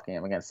playoff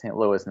game against St.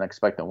 Louis and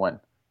expect to win.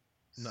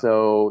 No.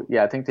 So,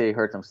 yeah, I think they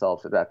hurt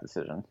themselves with that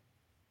decision.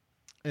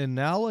 And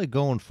now, like,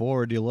 going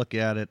forward, you look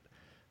at it,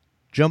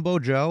 Jumbo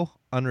Joe,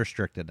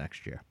 unrestricted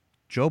next year.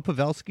 Joe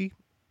Pavelski,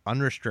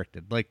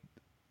 unrestricted. Like,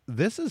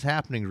 this is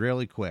happening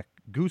really quick.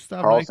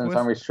 Gustav Karlsson's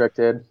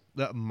unrestricted.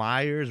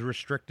 Myers,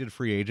 restricted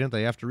free agent.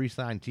 They have to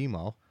re-sign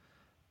Timo.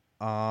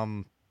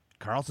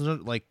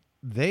 Karlsson's, like,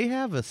 they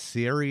have a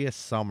serious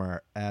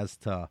summer as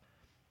to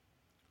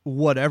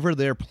whatever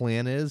their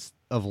plan is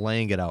of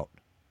laying it out.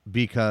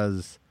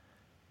 Because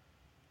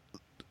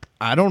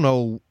I don't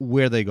know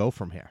where they go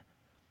from here.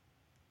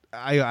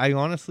 I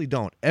honestly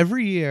don't.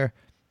 Every year,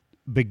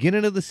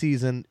 beginning of the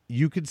season,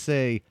 you could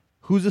say,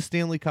 who's a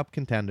Stanley Cup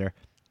contender?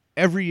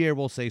 Every year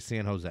we'll say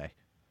San Jose.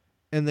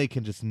 And they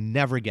can just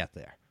never get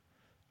there.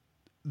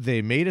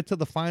 They made it to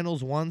the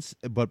finals once,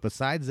 but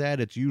besides that,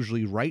 it's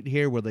usually right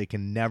here where they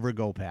can never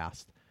go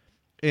past.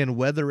 And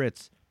whether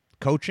it's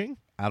coaching,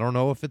 I don't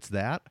know if it's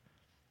that.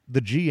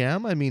 The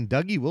GM, I mean,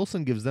 Dougie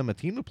Wilson gives them a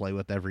team to play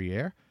with every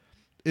year.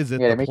 Is it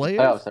the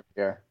players?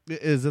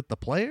 Is it the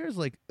players?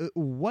 Like,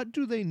 what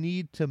do they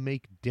need to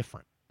make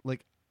different?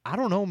 Like, I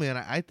don't know, man.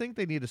 I think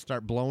they need to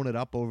start blowing it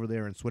up over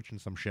there and switching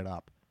some shit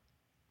up.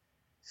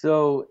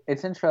 So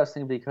it's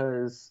interesting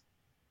because,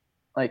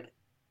 like,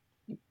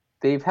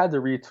 they've had to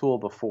retool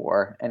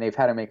before, and they've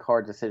had to make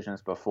hard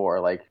decisions before.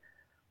 Like,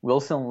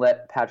 Wilson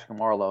let Patrick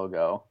Marleau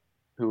go,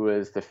 who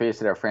is the face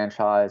of their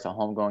franchise, a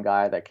homegrown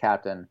guy, that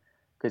captain,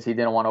 because he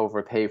didn't want to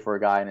overpay for a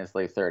guy in his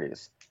late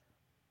 30s.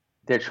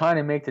 They're trying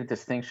to make the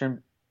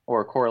distinction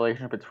or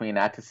correlation between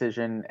that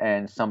decision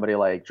and somebody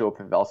like Joe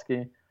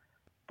Pavelski.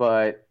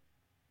 But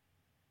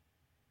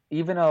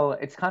even though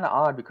it's kind of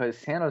odd because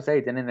San Jose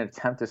didn't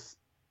attempt to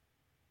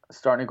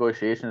start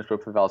negotiations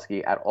with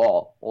Pavelski at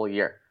all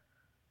year.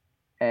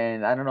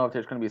 And I don't know if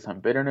there's going to be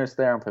some bitterness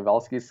there on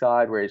Pavelski's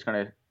side where he's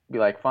going to be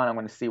like, fine, I'm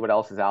going to see what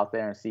else is out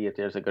there and see if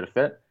there's a good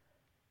fit.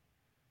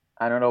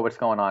 I don't know what's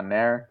going on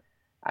there.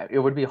 It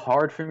would be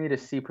hard for me to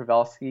see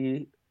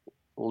Pavelski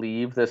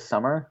leave this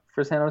summer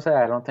for San Jose.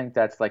 I don't think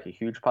that's like a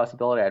huge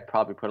possibility. I'd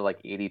probably put it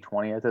like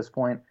 80-20 at this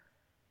point.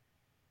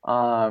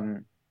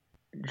 Um,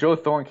 Joe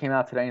Thornton came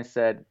out today and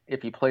said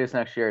if he plays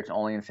next year, it's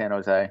only in San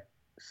Jose.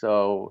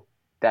 So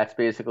that's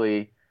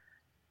basically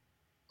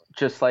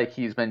just like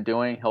he's been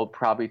doing. He'll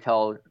probably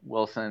tell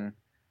Wilson,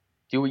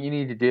 do what you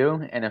need to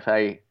do, and if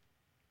I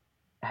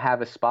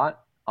have a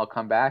spot, I'll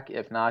come back.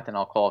 If not, then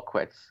I'll call it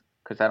quits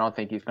because I don't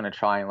think he's going to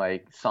try and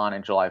like sign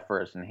in July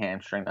 1st and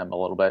hamstring them a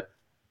little bit.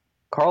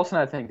 Carlson,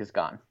 I think, is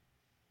gone.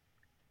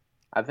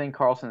 I think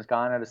Carlson's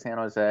gone out of San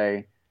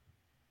Jose.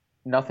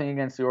 Nothing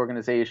against the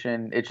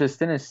organization. It just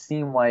didn't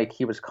seem like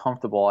he was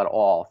comfortable at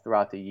all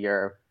throughout the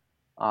year.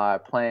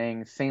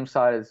 Playing same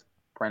side as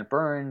Brent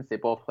Burns. They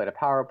both played a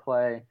power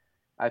play.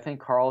 I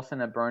think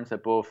Carlson and Burns are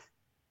both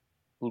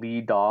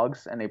lead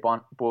dogs, and they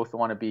both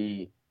want to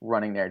be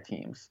running their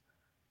teams.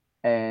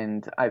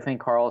 And I think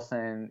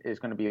Carlson is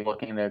going to be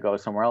looking to go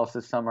somewhere else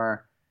this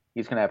summer.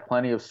 He's going to have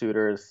plenty of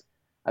suitors.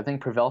 I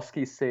think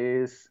Pavelski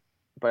stays,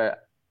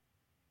 but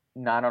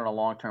not on a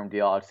long-term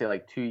deal. I'd say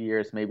like 2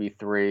 years, maybe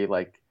 3,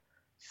 like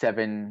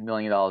 $7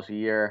 million a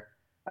year.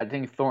 I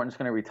think Thornton's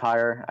going to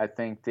retire. I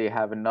think they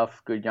have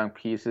enough good young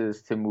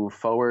pieces to move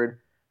forward.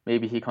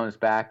 Maybe he comes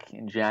back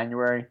in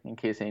January in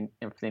case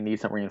if they need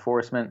some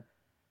reinforcement.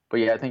 But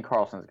yeah, I think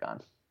Carlson's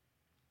gone.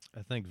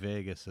 I think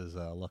Vegas is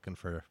looking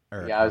for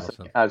Erik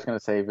Karlsson. I was going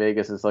to say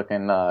Vegas is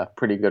looking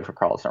pretty good for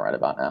Karlsson right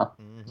about now.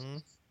 Mm-hmm.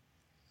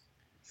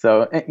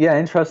 So, yeah,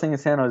 interesting in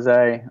San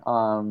Jose.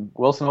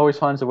 Wilson always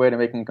finds a way to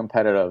make them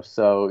competitive.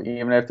 So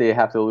even if they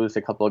have to lose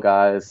a couple of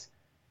guys,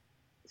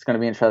 it's going to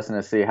be interesting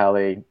to see how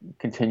they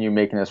continue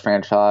making this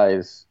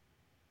franchise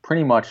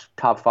pretty much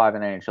top 5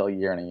 in NHL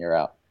year in and year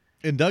out.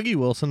 And Dougie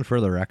Wilson, for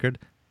the record,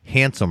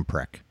 handsome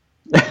prick.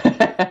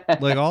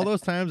 Like all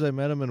those times I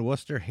met him in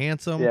Worcester,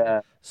 handsome,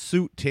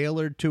 suit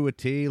tailored to a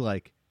T.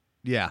 Like,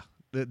 yeah,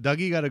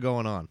 Dougie got it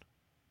going on.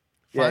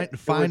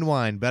 Fine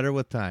wine, better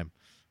with time.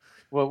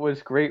 What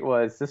was great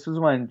was this was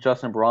when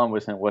Justin Braun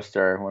was in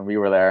Worcester when we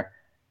were there,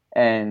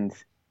 and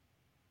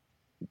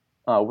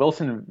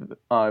Wilson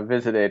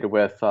visited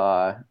with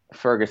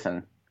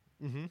Ferguson,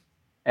 mm-hmm.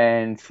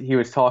 and he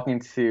was talking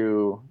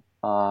to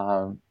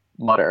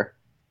Mutter,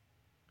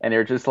 and they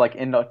were just like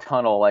in the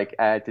tunnel, like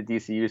at the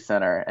DCU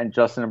Center, and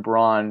Justin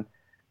Braun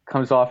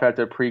comes off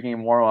after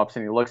pregame warm-ups,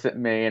 and he looks at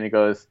me and he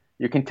goes,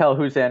 "You can tell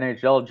who's the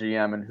NHL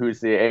GM and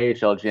who's the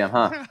AHL GM,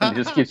 huh?" And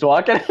he just keeps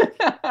walking.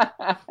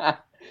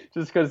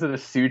 Just because of the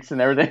suits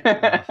and everything.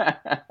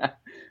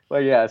 But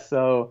yeah,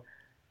 so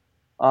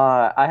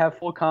I have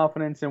full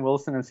confidence in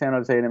Wilson and San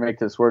Jose to make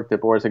this work.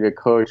 DeBoer's a good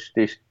coach.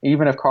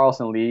 Even if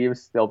Karlsson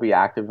leaves, they'll be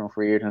active in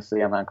free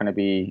agency. I wouldn't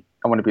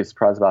be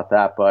surprised about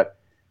that, but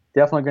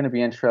definitely going to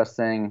be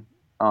interesting.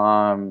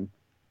 I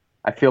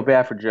feel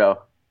bad for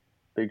Joe.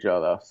 Big Joe,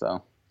 though.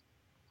 So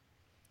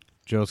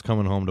Joe's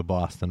coming home to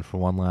Boston for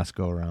one last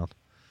go-around.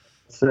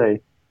 Let's see.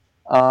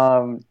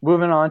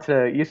 Moving on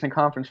to Eastern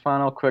Conference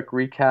Final, quick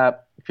recap.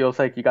 Feels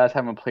like you guys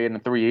haven't played in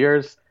 3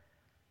 years.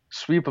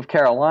 Sweep of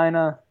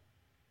Carolina.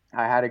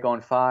 I had it going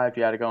 5.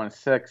 You had it going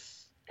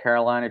 6.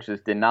 Carolina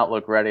just did not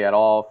look ready at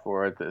all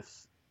for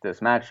this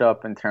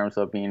matchup in terms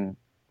of being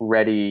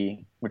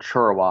ready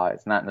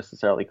mature-wise, not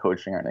necessarily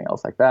coaching or anything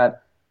else like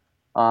that.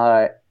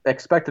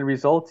 Expected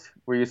result,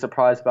 were you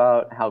surprised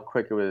about how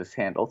quick it was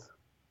handled?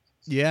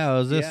 Yeah, I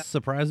was just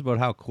surprised about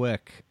how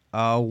quick.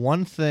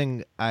 One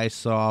thing I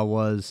saw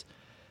was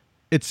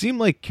it seemed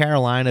like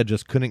Carolina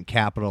just couldn't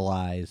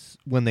capitalize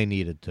when they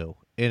needed to.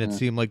 And it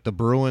seemed like the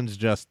Bruins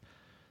just,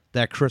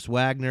 that Chris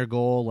Wagner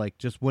goal, like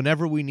just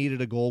whenever we needed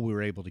a goal, we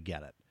were able to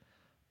get it.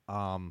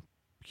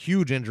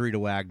 Huge injury to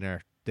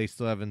Wagner. They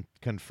still haven't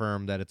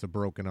confirmed that it's a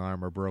broken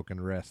arm or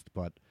broken wrist,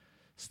 but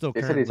still.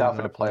 They said he's out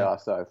for the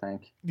playoffs, though, I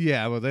think.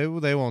 Yeah, well,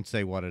 they won't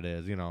say what it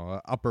is.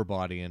 Upper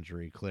body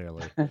injury,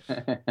 clearly.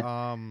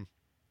 I'm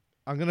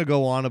going to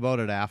go on about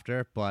it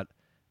after, but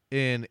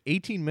in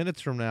 18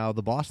 minutes from now,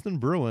 the Boston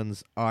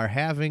Bruins are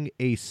having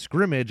a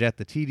scrimmage at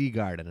the TD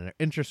Garden, an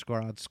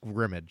inter-squad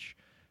scrimmage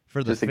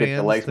for the just to fans. Get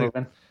the legs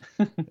moving?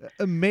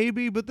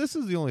 Maybe, but this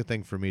is the only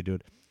thing for me,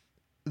 dude.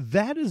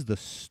 That is the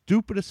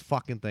stupidest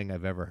fucking thing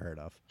I've ever heard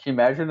of. Can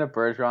you imagine if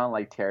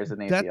Bergeron tears an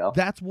ACL?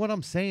 That's what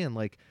I'm saying.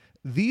 Like,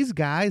 these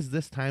guys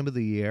this time of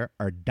the year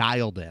are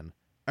dialed in.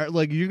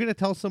 Like, you're going to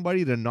tell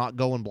somebody to not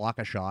go and block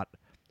a shot?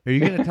 Are you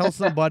going to tell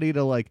somebody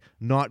to,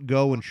 not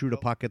go and shoot a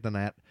puck at the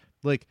net?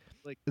 Like,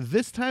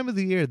 this time of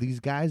the year, these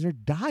guys are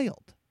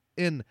dialed.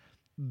 And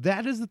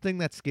that is the thing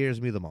that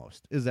scares me the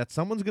most, is that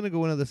someone's going to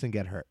go into this and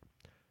get hurt.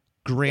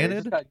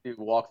 Granted, just got to do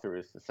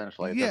walkthroughs,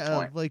 essentially, at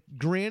that point.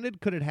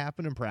 Granted, could it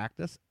happen in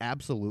practice?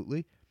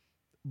 Absolutely.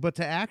 But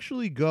to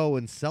actually go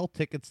and sell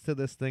tickets to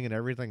this thing and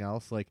everything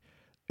else,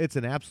 it's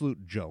an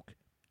absolute joke.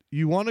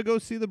 You want to go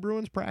see the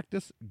Bruins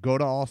practice? Go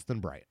to Alston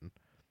Brighton.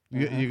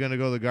 You're going to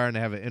go to the Garden to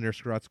have an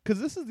inter-scruts.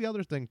 Because this is the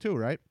other thing, too,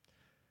 right?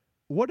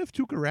 What if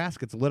Tuukka Rask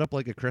gets lit up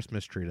like a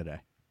Christmas tree today?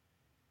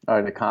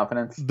 Oh, the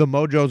confidence? The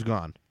mojo's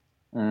gone.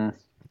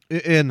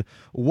 And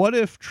what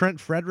if Trent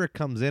Frederick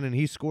comes in and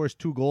he scores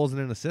 2 goals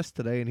and an assist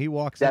today, and he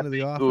walks into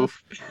the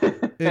office?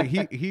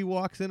 he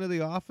walks into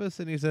the office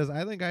and he says,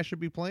 "I think I should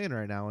be playing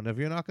right now, and if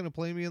you're not going to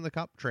play me in the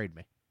cup, trade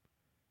me."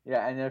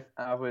 Yeah, and if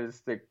I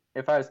was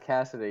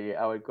Cassidy,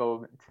 I would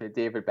go to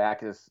David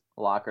Backes'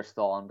 locker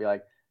stall and be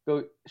like,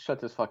 "Go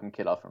shut this fucking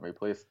kid up for me,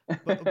 please."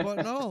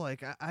 but no,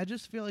 like I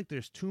just feel like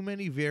there's too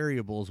many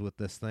variables with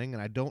this thing,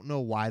 and I don't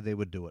know why they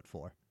would do it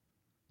for.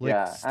 Like,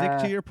 Yeah, stick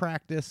to your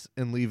practice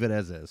and leave it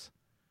as is.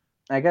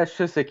 I guess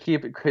just to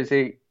keep it because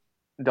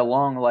the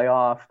long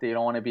layoff, they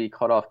don't want to be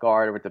caught off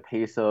guard with the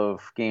pace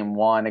of game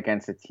one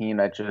against a team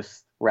that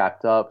just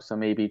wrapped up. So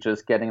maybe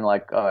just getting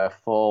like a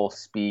full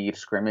speed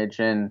scrimmage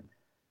in.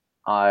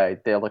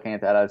 They're looking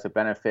at that as a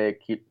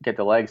benefit. Get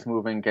the legs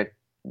moving, get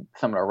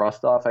some of the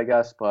rust off, I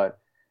guess. But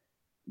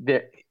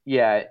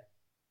yeah,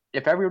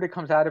 if everybody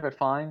comes out of it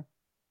fine,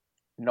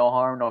 no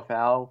harm, no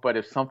foul. But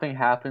if something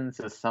happens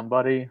to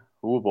somebody,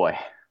 oh boy.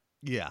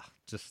 Yeah,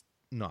 just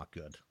not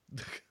good.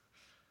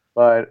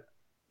 But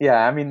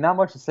yeah, I mean, not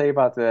much to say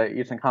about the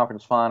Eastern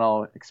Conference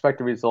Final.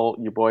 Expected result,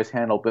 you boys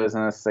handle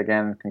business.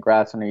 Again,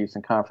 congrats on the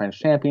Eastern Conference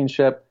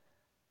Championship.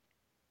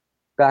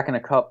 Back in a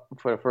cup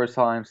for the first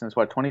time since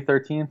what,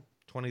 2013?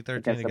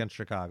 2013 against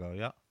Chicago,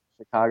 yeah.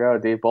 Chicago,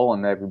 Dave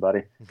Bolin,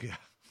 everybody.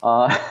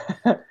 Yeah.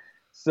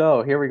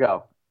 So here we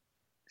go.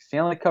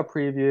 Stanley Cup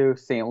preview,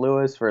 St.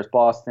 Louis versus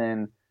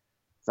Boston,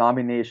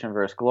 Zombie Nation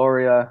versus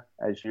Gloria,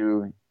 as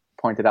you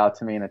pointed out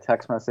to me in a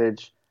text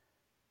message.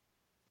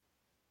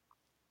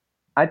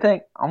 I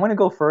think I'm going to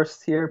go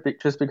first here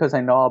just because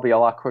I know I'll be a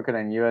lot quicker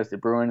than you as the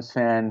Bruins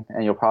fan,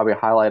 and you'll probably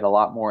highlight a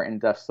lot more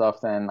in-depth stuff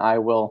than I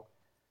will.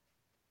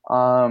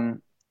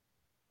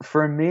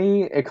 For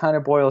me, it kind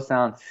of boils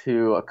down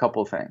to a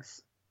couple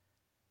things.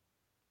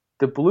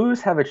 The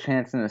Blues have a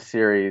chance in the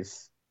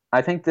series.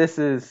 I think this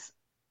is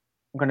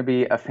going to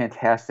be a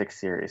fantastic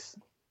series.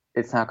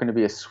 It's not going to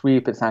be a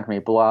sweep. It's not going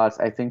to be blowouts.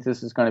 I think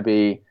this is going to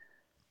be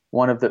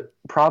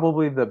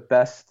probably the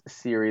best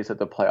series of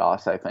the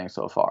playoffs, I think,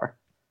 so far.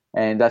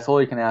 And that's all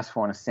you can ask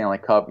for in a Stanley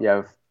Cup. You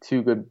have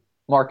 2 good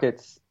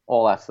markets,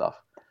 all that stuff.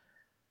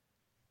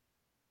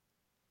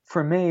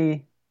 For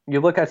me, you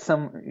look at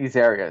some of these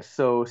areas.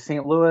 So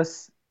St.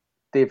 Louis,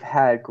 they've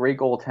had great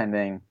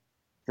goaltending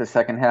the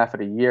second half of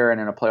the year, and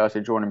in the playoffs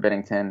with Jordan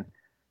Binnington.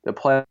 The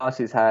playoffs,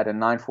 he's had a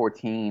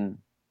 .914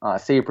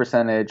 save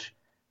percentage.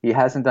 He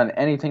hasn't done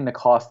anything to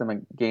cost them a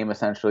game,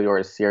 essentially, or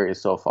a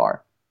series so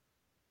far.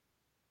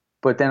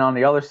 But then on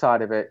the other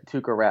side of it,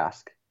 Tuukka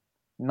Rask.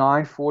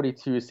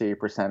 .942 save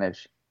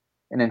percentage,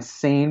 an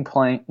insane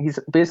playing. He's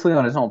basically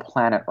on his own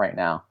planet right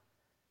now.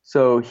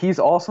 So he's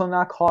also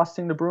not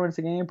costing the Bruins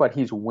a game, but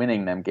he's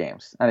winning them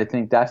games. And I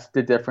think that's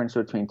the difference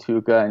between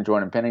Tuukka and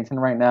Jordan Binnington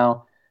right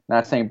now.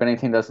 Not saying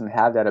Binnington doesn't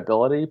have that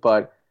ability,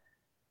 but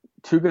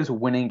Tuukka's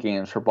winning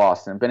games for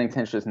Boston.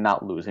 Binnington's just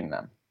not losing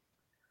them.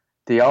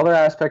 The other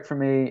aspect for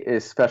me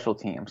is special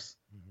teams.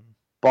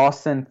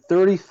 Boston,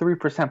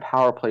 33%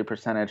 power play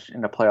percentage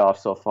in the playoffs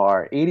so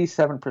far,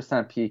 87%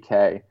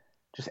 PK.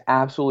 Just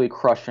absolutely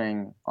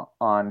crushing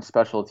on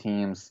special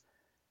teams.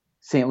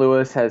 St.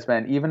 Louis has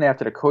been, even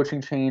after the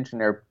coaching change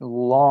and their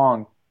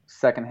long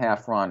second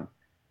half run,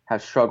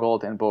 has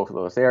struggled in both of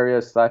those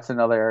areas. So that's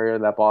another area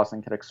that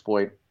Boston could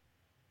exploit.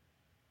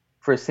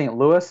 For St.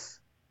 Louis,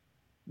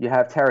 you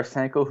have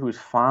Tarasenko, who's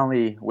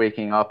finally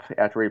waking up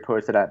after he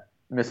posted that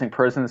missing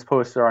persons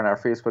poster on our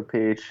Facebook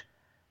page.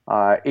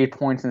 8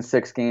 points in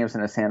 6 games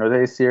in the San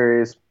Jose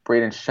series.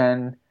 Braden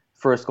Shen,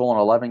 first goal in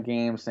 11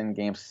 games in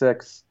Game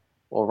 6.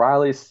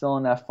 O'Reilly's still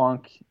in that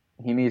funk.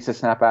 He needs to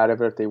snap out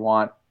of it if they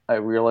want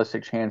a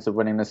realistic chance of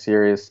winning the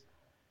series.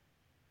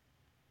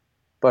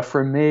 But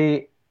for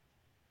me,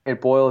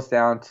 it boils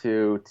down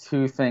to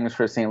 2 things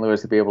for St.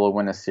 Louis to be able to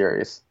win a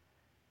series.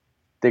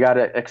 They got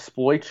to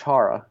exploit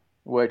Chara,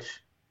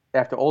 which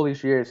after all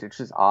these years, it's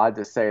just odd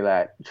to say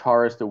that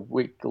Chara is the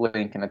weak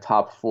link in the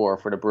top 4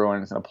 for the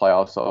Bruins in the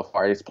playoffs so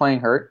far. He's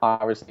playing hurt.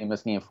 Obviously, he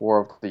missed Game 4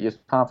 of the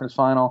Eastern Conference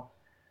Final.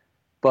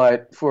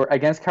 But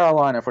against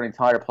Carolina for the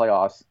entire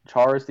playoffs,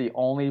 Chara is the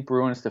only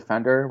Bruins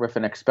defender with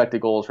an expected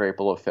goals rate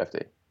below 50.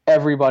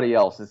 Everybody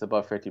else is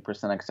above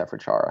 50% except for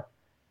Chara.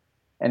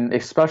 And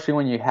especially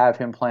when you have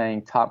him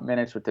playing top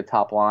minutes with the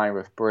top line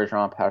with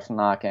Bergeron,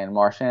 Pastrnak, and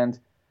Marchand,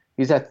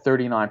 he's at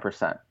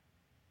 39%.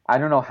 I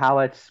don't know how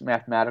that's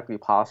mathematically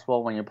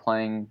possible when you're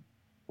playing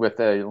with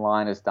a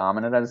line as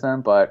dominant as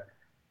them, but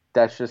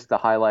that's just to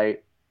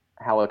highlight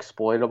how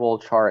exploitable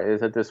Chara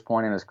is at this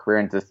point in his career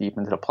and this deep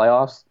into the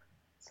playoffs.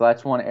 So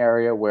that's one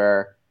area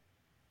where,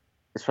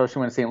 especially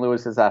when St.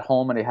 Louis is at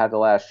home and they have the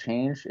last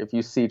change, if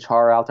you see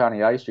Chara out there on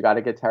the ice, you got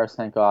to get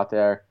Tarasenko out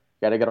there,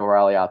 you got to get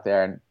O'Reilly out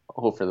there and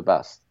hope for the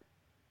best.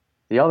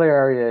 The other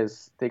area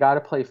is they got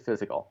to play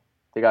physical.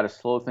 They got to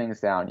slow things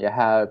down. You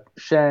have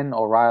Shen,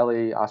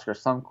 O'Reilly, Oscar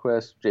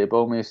Sundqvist, Jay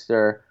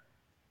Bouwmeester,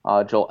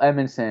 Joel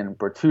Edmondson,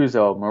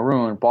 Bertuzzo,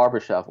 Maroon,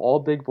 Barbashev, all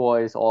big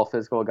boys, all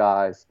physical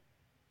guys.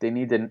 They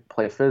need to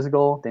play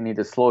physical. They need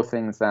to slow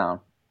things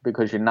down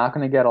because you're not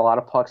going to get a lot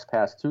of pucks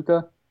past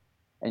Tuukka.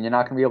 and you're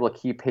not going to be able to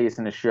keep pace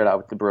in the shootout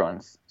with the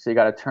Bruins. So you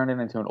got to turn it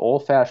into an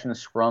old-fashioned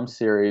scrum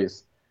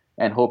series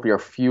and hope your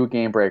few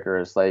game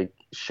breakers like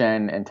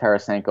Shen and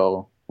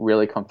Tarasenko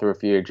really come through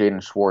for you,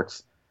 Jaden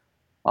Schwartz,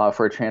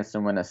 for a chance to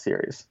win a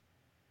series.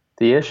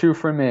 The issue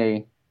for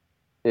me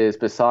is,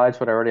 besides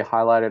what I already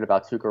highlighted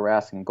about Tuukka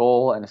Rask in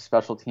goal and a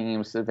special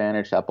teams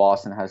advantage that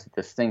Boston has a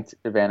distinct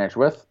advantage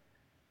with,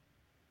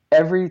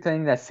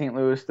 everything that St.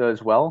 Louis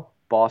does well,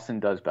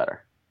 Boston does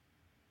better.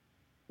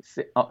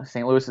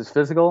 St. Louis is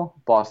physical,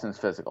 Boston is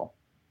physical.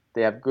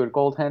 They have good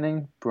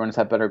goaltending, Bruins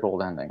have better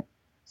goaltending.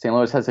 St.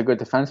 Louis has a good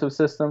defensive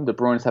system, the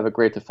Bruins have a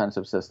great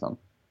defensive system.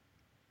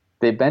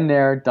 They've been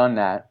there, done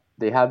that.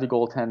 They have the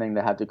goaltending,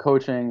 they have the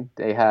coaching,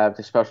 they have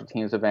the special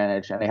teams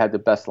advantage, and they have the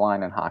best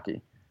line in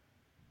hockey.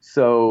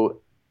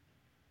 So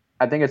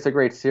I think it's a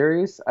great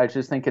series. I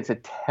just think it's a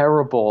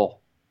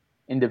terrible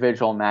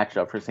individual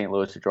matchup for St.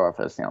 Louis to draw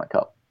for the Stanley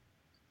Cup.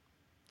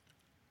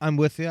 I'm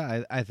with you.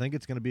 I think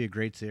it's going to be a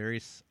great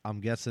series.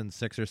 I'm guessing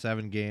 6 or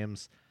 7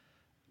 games.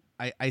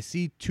 I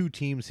see two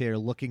teams here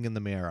looking in the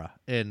mirror.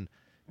 And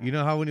you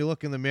know how when you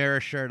look in the mirror,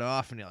 shirt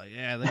off, and you're like,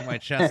 yeah, I think my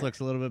chest looks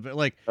a little bit better.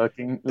 Like,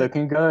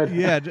 looking good.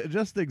 Yeah,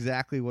 just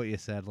exactly what you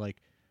said. Like,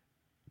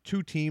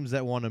 two teams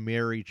that want to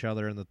mirror each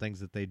other in the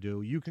things that they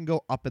do. You can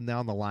go up and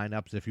down the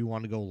lineups if you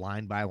want to go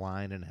line by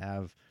line and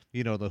have,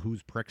 the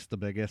who's pricks the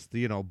biggest,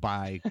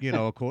 by,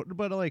 a quote.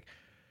 But, like,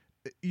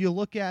 you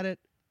look at it,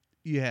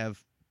 you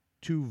have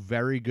two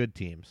very good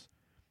teams.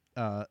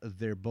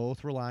 They're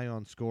both relying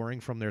on scoring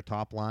from their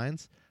top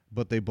lines,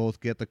 but they both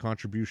get the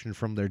contribution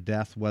from their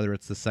depth, whether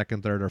it's the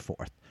second, third, or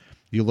fourth.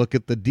 You look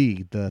at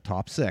the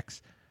top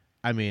 6.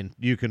 I mean,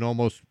 you can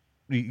almost,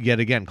 yet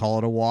again, call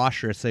it a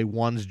wash or say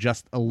one's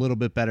just a little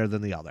bit better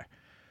than the other.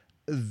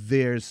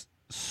 There's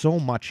so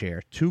much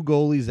here. 2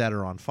 goalies that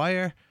are on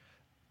fire.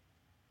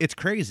 It's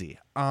crazy.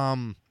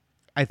 I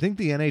think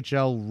the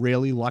NHL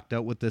really lucked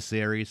out with this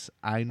series.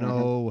 I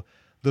know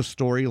the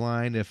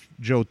storyline, if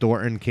Joe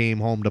Thornton came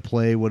home to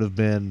play, would have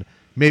been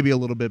maybe a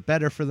little bit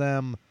better for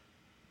them.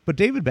 But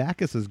David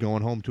Backes is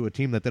going home to a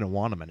team that didn't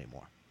want him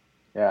anymore.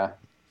 Yeah.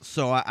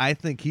 So I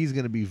think he's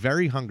going to be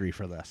very hungry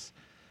for this.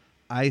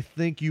 I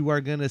think you are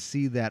going to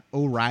see that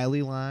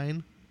O'Reilly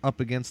line up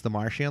against the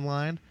Marchand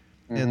line,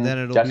 and then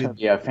it'll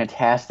be a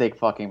fantastic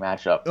fucking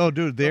matchup. Oh,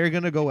 dude, they're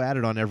going to go at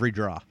it on every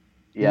draw.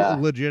 Yeah.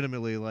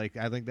 Legitimately,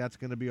 I think that's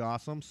going to be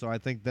awesome. So I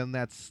think then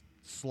that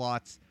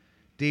slots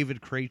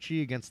David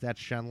Krejci against that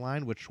Shen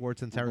line with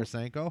Schwartz and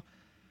Tarasenko.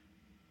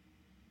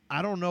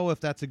 I don't know if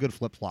that's a good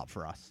flip-flop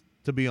for us,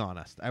 to be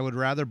honest. I would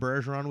rather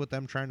Bergeron with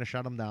them trying to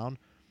shut him down,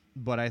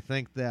 but I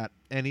think that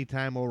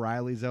anytime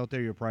O'Reilly's out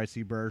there, you'll probably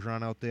see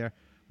Bergeron out there.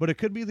 But it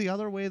could be the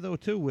other way, though,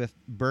 too, with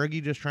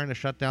Bergie just trying to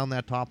shut down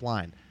that top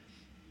line.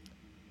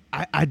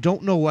 I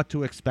don't know what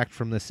to expect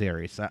from this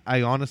series.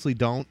 I honestly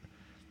don't.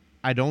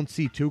 I don't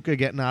see Tuukka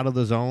getting out of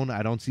the zone.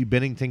 I don't see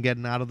Binnington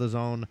getting out of the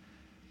zone.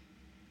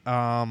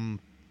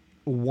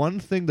 One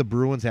thing the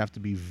Bruins have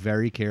to be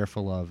very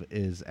careful of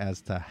is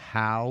as to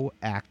how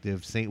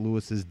active St.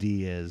 Louis's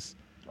D is.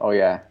 Oh,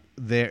 yeah.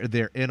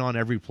 They're in on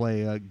every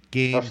play.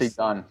 Games,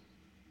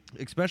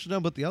 especially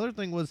done. But the other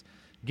thing was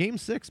Game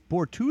 6,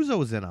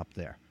 Bortuzzo's in up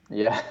there.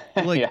 Yeah.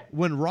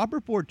 When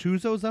Robert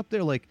Bortuzzo's up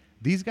there,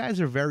 these guys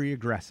are very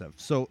aggressive.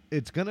 So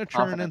it's going to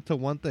turn into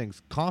one thing.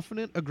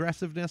 Confident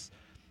aggressiveness,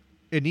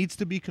 it needs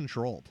to be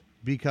controlled.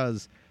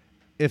 Because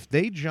if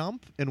they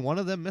jump and one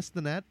of them missed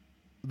the net,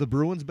 the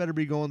Bruins better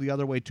be going the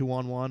other way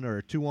 2-on-1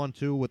 or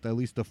 2-on-2 with at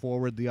least a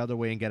forward the other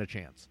way and get a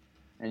chance.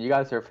 And you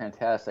guys are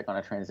fantastic on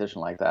a transition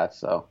like that.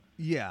 So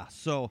yeah,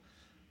 so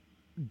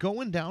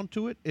going down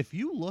to it, if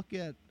you look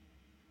at,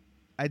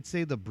 I'd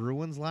say the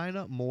Bruins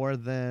lineup more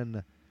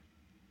than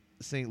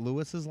St.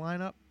 Louis's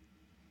lineup,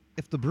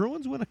 if the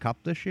Bruins win a cup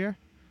this year,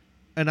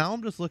 and now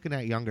I'm just looking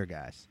at younger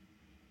guys,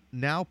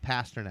 now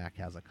Pasternak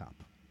has a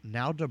cup.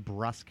 Now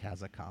DeBrusk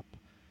has a cup.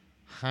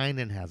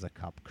 Heinen has a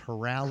cup.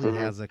 Corrali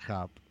has a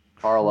cup.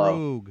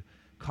 Krug,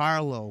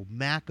 Carlo,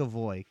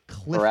 McAvoy,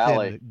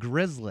 Clifton,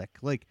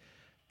 Grzelcyk.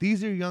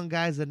 These are young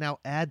guys that now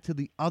add to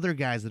the other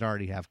guys that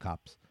already have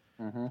cups.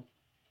 Mm-hmm.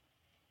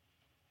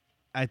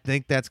 I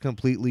think that's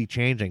completely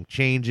changing.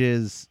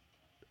 Changes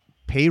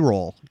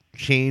payroll,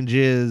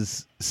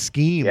 changes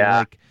scheme.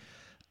 Yeah.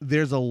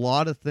 There's a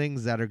lot of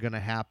things that are going to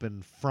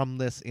happen from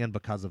this and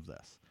because of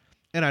this.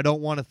 And I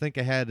don't want to think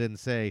ahead and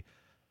say,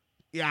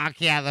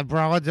 yeah, the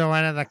Bruins are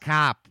winning the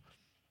cup.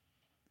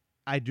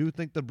 I do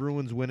think the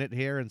Bruins win it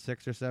here in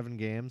 6 or 7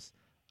 games,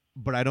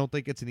 but I don't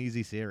think it's an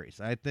easy series.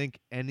 I think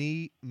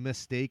any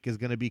mistake is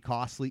going to be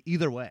costly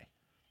either way.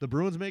 The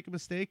Bruins make a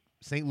mistake,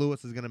 St.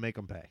 Louis is going to make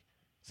them pay.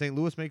 St.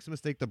 Louis makes a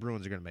mistake, the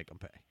Bruins are going to make them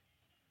pay.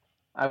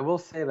 I will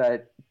say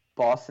that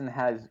Boston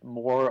has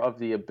more of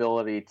the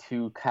ability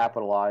to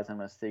capitalize on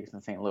mistakes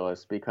than St.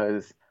 Louis,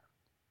 because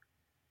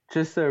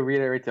just to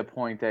reiterate the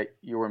point that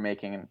you were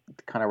making and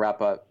to kind of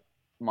wrap up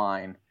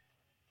mine,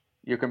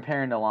 you're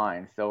comparing the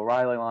lines, the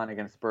O'Reilly line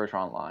against the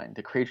Bergeron line,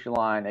 the Krejci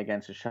line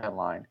against the Shen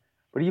line.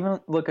 But even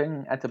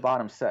looking at the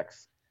bottom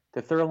 6,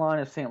 the third line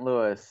of St.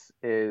 Louis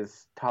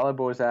is Tyler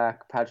Bozak,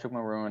 Patrick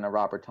Maroon, and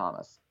Robert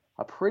Thomas.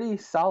 A pretty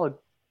solid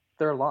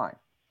third line.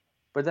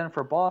 But then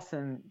for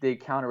Boston, they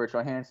counter with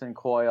Johansson,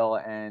 Coyle,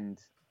 and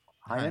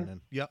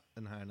Hyman. Yep,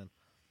 and Heinen.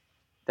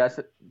 That's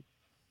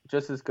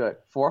just as good.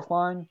 Fourth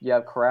line, you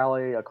have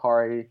Corrali,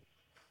 Akari,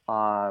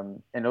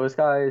 and those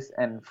guys.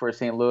 And for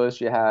St. Louis,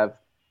 you have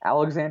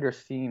Alexander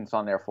Steens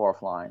on their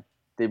fourth line.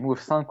 They move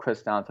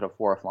Sundqvist down to the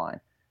fourth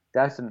line.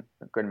 That's a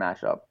good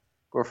matchup.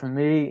 But for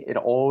me, it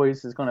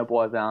always is going to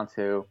boil down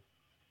to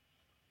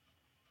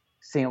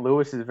St.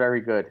 Louis is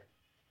very good.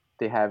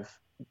 They have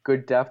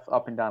good depth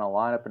up and down the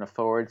lineup in the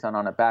forwards and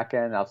on the back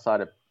end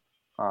outside of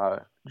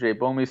Jay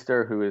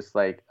Bomeister, who is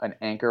like an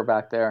anchor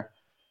back there.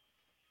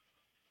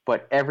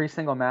 But every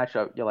single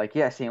matchup, you're like,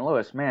 yeah, St.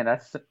 Louis, man,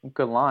 that's a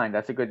good line.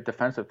 That's a good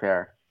defensive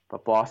pair.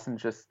 But Boston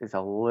just is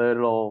a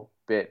little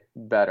bit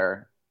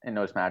better in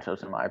those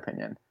matchups, in my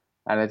opinion.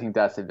 And I think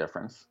that's the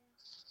difference.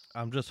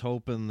 I'm just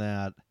hoping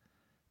that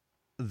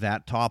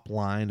top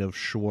line of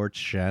Schwartz,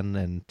 Shen,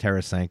 and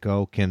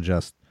Tarasenko can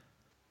just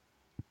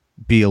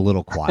be a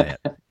little quiet.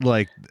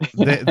 Like,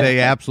 they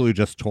absolutely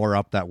just tore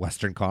up that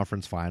Western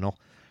Conference final.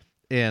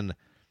 And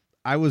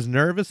I was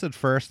nervous at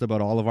first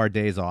about all of our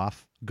days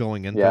off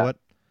going into it.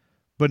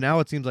 But now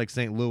it seems like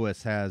St.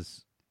 Louis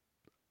has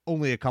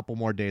only a couple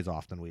more days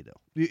off than we do.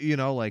 You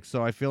know, like,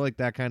 so I feel like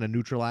that kind of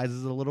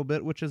neutralizes it a little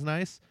bit, which is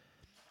nice.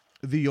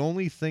 The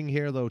only thing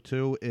here, though,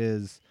 too,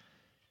 is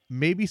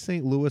maybe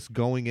St. Louis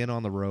going in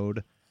on the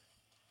road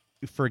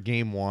for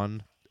game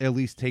one at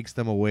least takes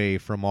them away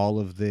from all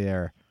of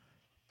their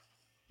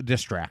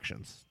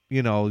distractions.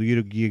 You know,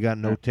 you got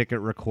no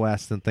ticket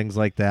requests and things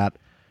like that.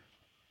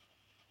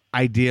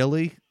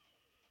 Ideally,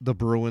 the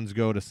Bruins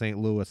go to St.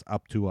 Louis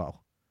up 2-0.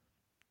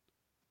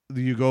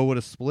 You go with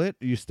a split,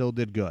 you still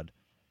did good.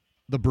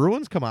 The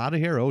Bruins come out of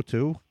here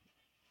 0-2.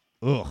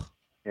 Ugh.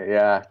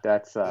 Yeah,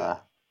 that's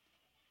a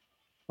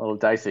little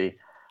dicey.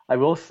 I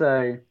will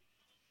say,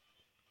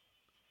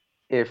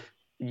 if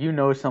you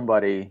know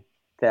somebody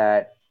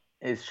that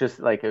is just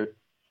like a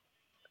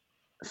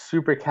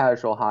super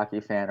casual hockey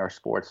fan or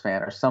sports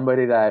fan, or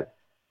somebody that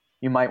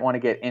you might want to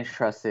get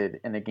interested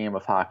in the game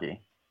of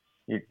hockey,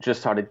 you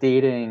just started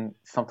dating,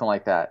 something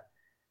like that,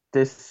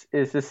 this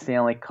is the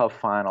Stanley Cup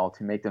final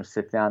to make them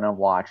sit down and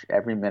watch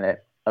every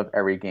minute of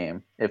every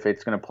game if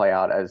it's going to play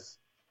out as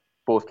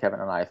both Kevin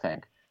and I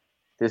think.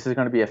 This is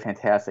going to be a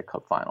fantastic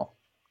Cup final.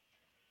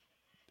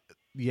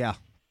 Yeah.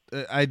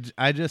 I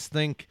just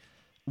think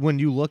when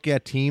you look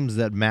at teams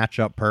that match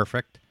up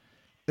perfect,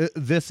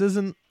 this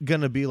isn't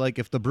going to be like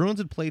if the Bruins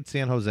had played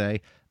San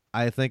Jose,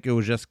 I think it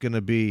was just going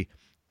to be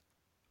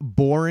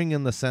boring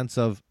in the sense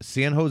of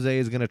San Jose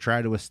is going to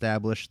try to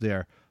establish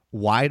their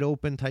wide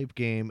open type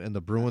game, and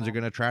the Bruins are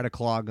going to try to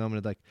clog them.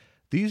 And like,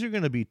 these are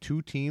going to be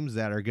two teams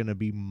that are going to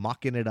be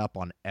mucking it up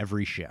on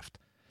every shift.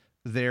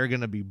 They're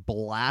going to be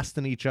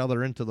blasting each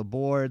other into the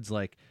boards,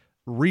 like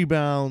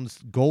rebounds,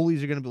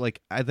 goalies are going to be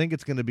like, I think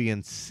it's going to be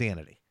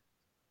insanity.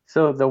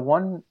 So the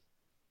one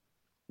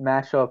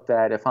matchup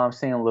that if I'm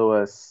St.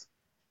 Louis,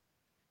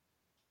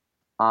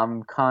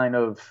 I'm kind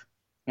of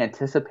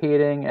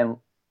anticipating and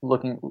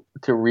looking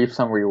to reap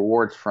some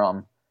rewards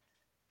from.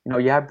 You know,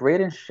 you have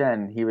Braden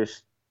Shen. He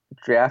was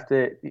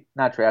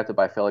not drafted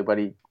by Philly, but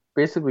he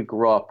basically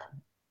grew up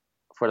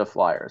for the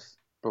Flyers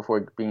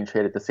before being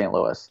traded to St.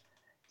 Louis.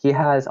 He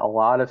has a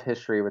lot of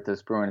history with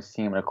this Bruins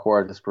team and a core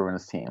of this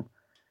Bruins team.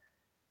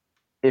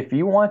 If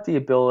you want the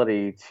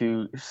ability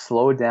to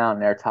slow down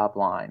their top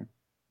line,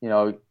 you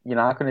know, you're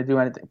not going to do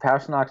anything.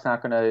 Pasternak's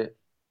not going to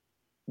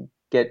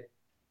get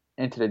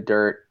into the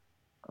dirt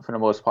for the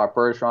most part.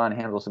 Bergeron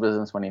handles the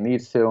business when he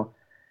needs to.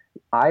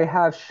 I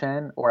have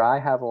Shen or I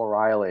have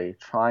O'Reilly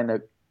trying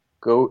to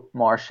goat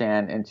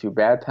Marchand into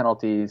bad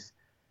penalties,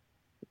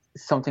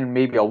 something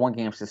maybe a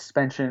one-game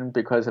suspension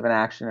because of an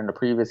action in the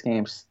previous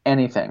games,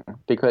 anything.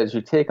 Because you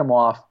take him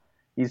off,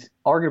 he's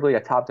arguably a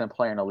top 10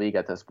 player in the league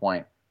at this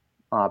point,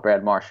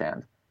 Brad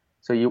Marchand.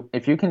 So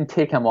if you can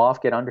take him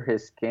off, get under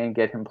his skin,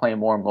 get him playing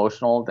more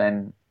emotional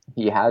than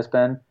he has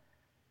been,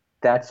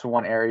 that's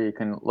one area you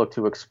can look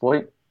to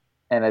exploit.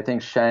 And I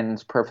think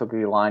Shen's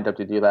perfectly lined up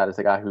to do that as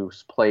a guy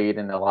who's played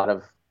in a lot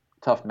of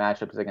tough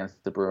matchups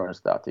against the Bruins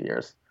throughout the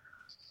years.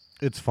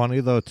 It's funny,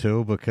 though,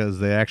 too, because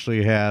they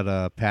actually had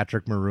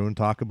Patrick Maroon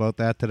talk about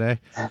that today.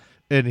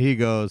 And he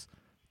goes,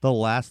 the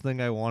last thing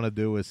I want to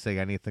do is say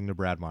anything to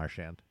Brad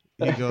Marchand.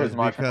 He goes,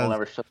 Marchand will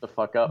never shut the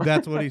fuck up.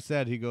 That's what he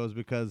said. He goes,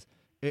 because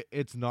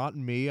it's not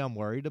me I'm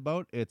worried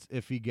about. It's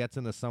if he gets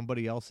into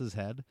somebody else's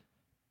head.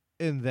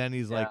 And then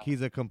he's like,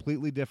 he's a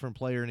completely different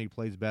player and he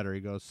plays better.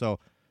 He goes, so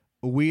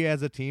we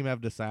as a team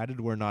have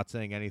decided we're not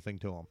saying anything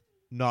to him,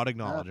 not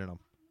acknowledging him.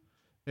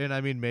 And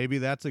I mean, maybe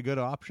that's a good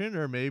option,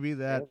 or maybe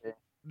that.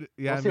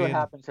 Yeah, we'll see what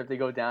happens if they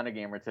go down a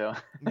game or two.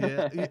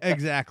 Yeah,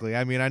 exactly.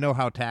 I mean, I know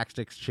how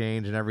tactics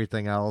change and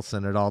everything else,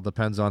 and it all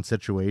depends on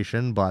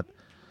situation, but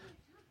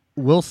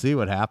we'll see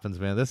what happens,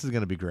 man. This is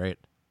going to be great.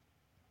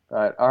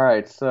 All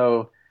right,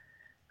 so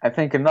I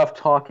think enough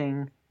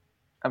talking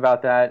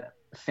about that.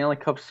 Stanley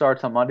Cup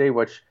starts on Monday,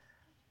 which,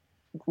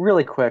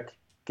 really quick,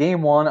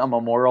 Game 1 on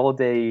Memorial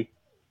Day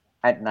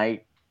at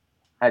night,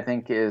 I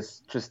think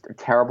is just a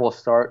terrible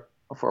start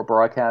for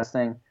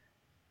broadcasting.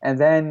 And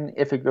then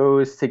if it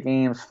goes to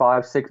games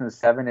 5, 6, and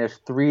 7, there's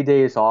 3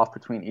 days off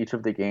between each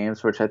of the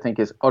games, which I think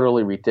is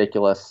utterly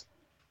ridiculous.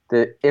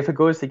 If it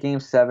goes to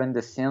game 7,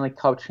 the Stanley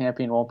Cup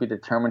champion won't be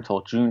determined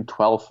until June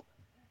 12th.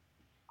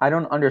 I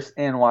don't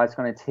understand why it's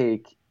going to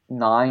take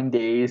 9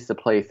 days to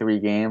play 3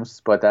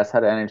 games, but that's how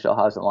the NHL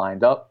has it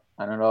lined up.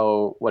 I don't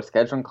know what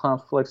scheduling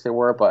conflicts there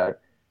were, but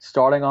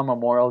starting on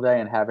Memorial Day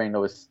and having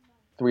those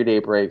 3-day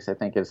breaks, I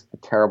think, is a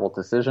terrible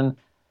decision.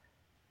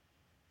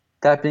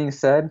 That being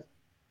said,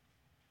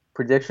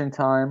 prediction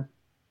time.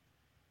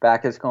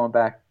 Back is going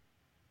back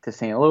to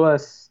St.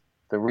 Louis.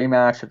 The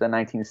rematch of the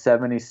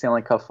 1970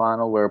 Stanley Cup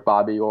Final where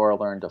Bobby Orr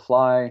learned to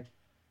fly.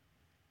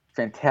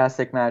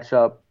 Fantastic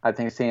matchup. I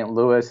think St.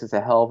 Louis is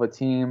a hell of a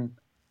team.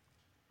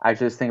 I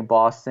just think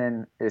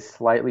Boston is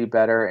slightly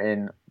better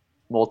in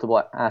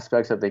multiple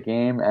aspects of the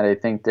game, and I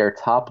think their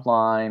top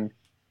line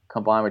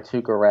combined with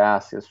Tuukka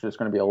Rask is just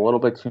going to be a little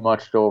bit too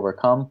much to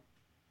overcome.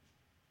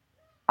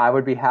 I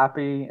would be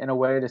happy in a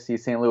way to see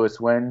St. Louis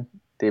win.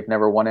 They've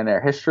never won in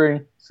their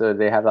history, so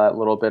they have that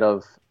little bit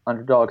of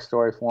underdog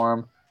story for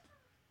them.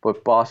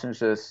 But Boston's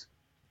just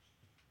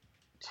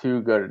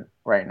too good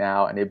right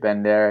now, and they've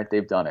been there.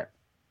 They've done it.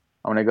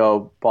 I'm going to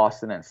go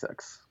Boston in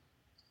 6.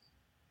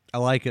 I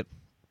like it.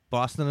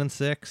 Boston in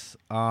 6.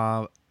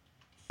 I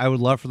would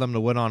love for them to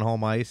win on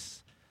home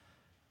ice.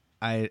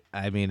 I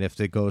mean, if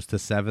it goes to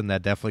 7,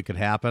 that definitely could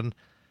happen.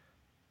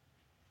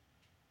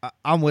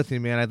 I'm with you,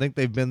 man. I think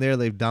they've been there.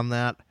 They've done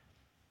that.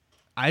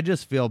 I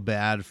just feel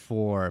bad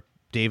for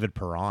David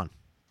Perron.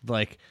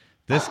 Like,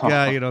 this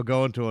guy,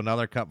 going to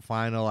another cup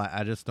final,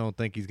 I just don't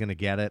think he's going to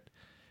get it.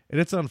 And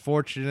it's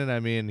unfortunate.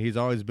 I mean, he's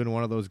always been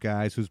one of those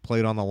guys who's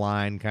played on the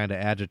line, kind of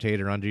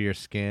agitator under your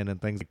skin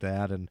and things like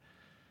that. And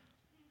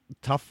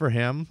tough for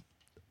him.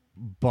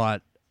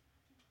 But,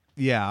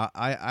 yeah,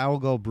 I will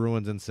go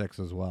Bruins in 6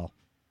 as well.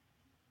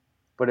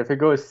 But if it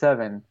goes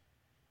 7,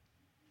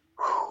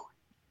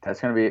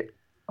 that's going to be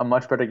a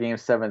much better game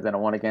 7 than a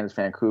one against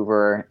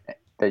Vancouver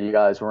that you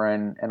guys were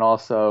in. And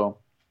also,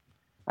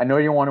 I know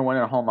you want to win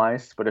at home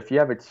ice, but if you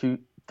have a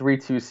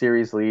 3-2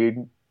 series lead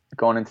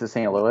going into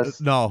St.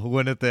 Louis, no,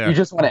 win it there. You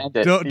just want to end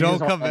it. Don't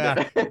come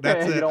back.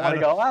 That's it. You don't want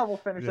to go, we'll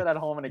finish it at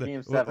home in a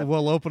game 7.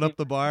 We'll open up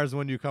the bars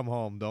when you come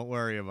home. Don't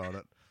worry about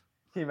it.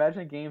 Can you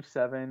imagine game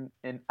 7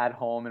 at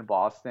home in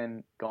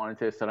Boston going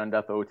into a sudden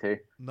death OT?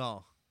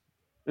 No.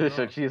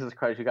 So, Jesus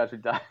Christ, you guys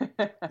would die.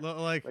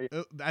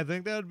 I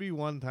think that would be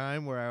one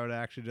time where I would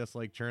actually just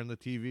turn the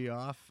TV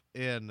off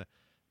and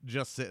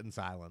just sit in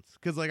silence,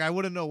 because I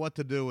wouldn't know what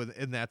to do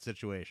in that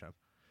situation.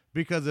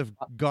 Because if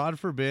God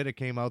forbid it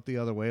came out the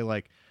other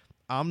way,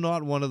 I'm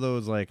not one of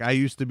those I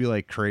used to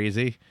be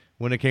crazy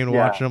when it came to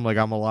watching them.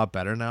 I'm a lot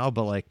better now,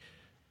 but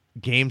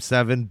game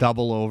 7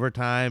 double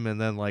overtime,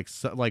 and then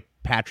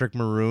Patrick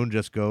Maroon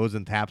just goes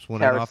and taps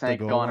one off the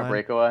goal line. On a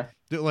breakaway.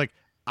 Dude,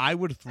 I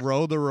would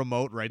throw the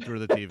remote right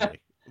through the TV.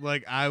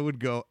 I would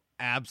go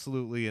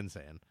absolutely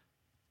insane.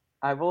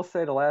 I will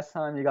say the last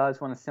time you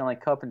guys won a Stanley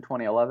Cup in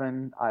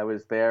 2011, I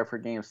was there for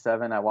game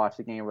 7. I watched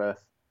the game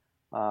with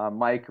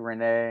Mike,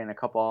 Renee, and a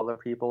couple other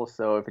people.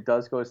 So if it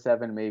does go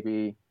 7,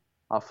 maybe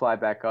I'll fly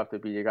back up to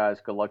be you guys'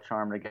 good luck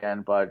charm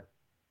again. But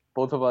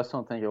both of us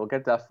don't think it will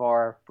get that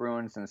far.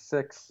 Bruins in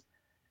 6.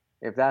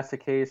 If that's the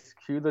case,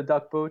 cue the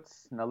Duck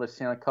Boats, another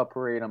Stanley Cup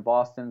parade in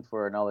Boston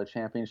for another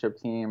championship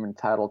team in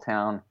Title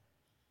Town,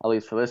 at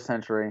least for this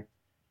century.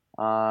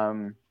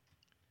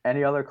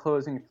 Any other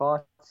closing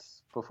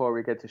thoughts before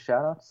we get to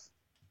shoutouts?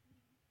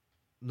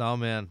 No,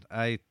 man.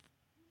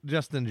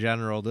 Just in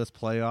general, this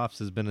playoffs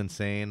has been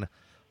insane.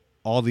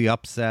 All the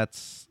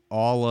upsets,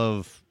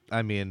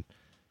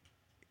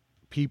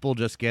 people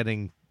just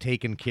getting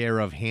taken care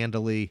of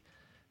handily.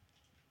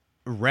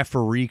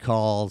 Referee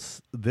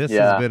calls. This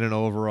has been an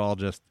overall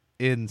just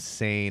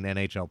insane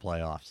NHL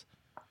playoffs.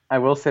 I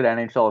will say the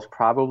NHL is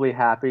probably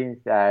happy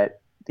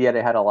that they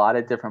had a lot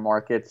of different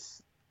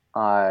markets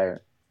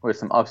with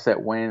some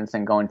upset wins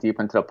and going deep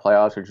into the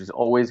playoffs, which is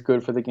always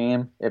good for the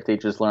game. If they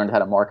just learned how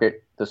to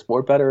market the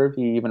sport better, it'd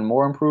be even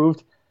more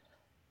improved.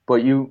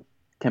 But you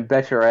can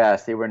bet your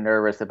ass they were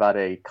nervous about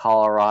a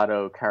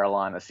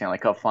Colorado-Carolina Stanley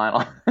Cup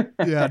final.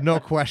 Yeah, no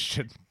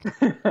question.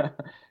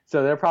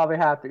 So they're probably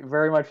happy,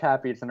 very much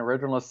happy. It's an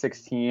original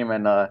 6 team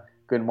and a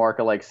good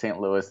market like St.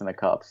 Louis in the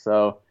Cup.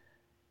 So,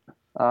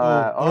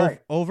 all right.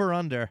 Over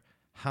under,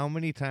 how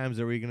many times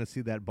are we going to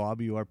see that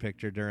Bobby Orr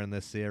picture during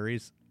this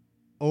series?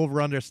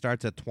 Over under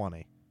starts at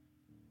 20.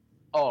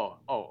 Oh,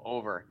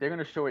 over. They're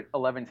going to show it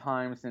 11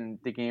 times in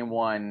the game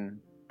 1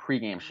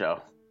 pregame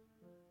show.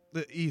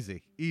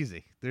 Easy.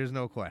 There's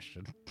no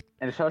question.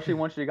 And especially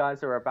once you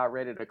guys are about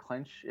ready to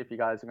clinch, if you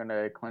guys are going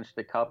to clinch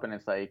the cup and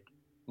it's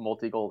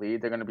multi-goal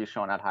lead, they're going to be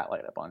showing that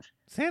highlight a bunch.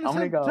 I'm going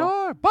to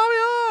go Bobby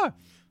Orr!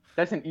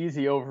 That's an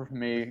easy over for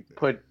me.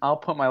 I'll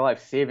put my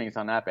life savings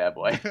on that bad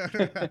boy.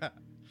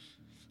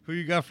 Who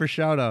you got for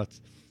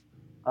shout-outs?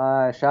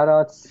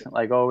 Shout-outs,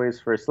 like always,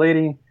 First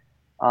Lady.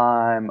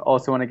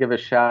 Also want to give a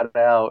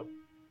shout-out,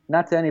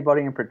 not to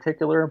anybody in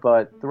particular,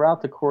 but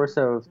throughout the course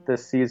of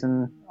this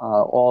season,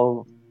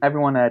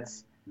 everyone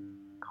that's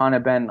kind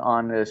of been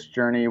on this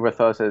journey with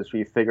us as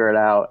we figured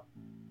out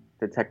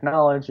the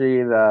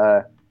technology,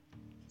 the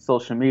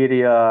social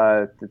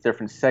media, the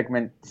different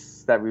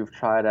segments that we've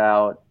tried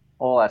out,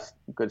 all that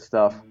good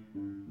stuff.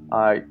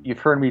 You've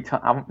heard me.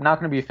 I'm not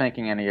going to be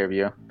thanking any of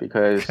you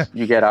because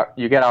you get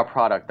our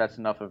product. That's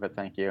enough of it.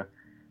 Thank you.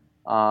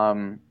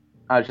 I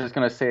was just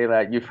going to say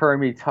that you've heard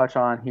me touch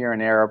on here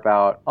and there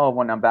about,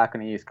 when I'm back on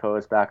the East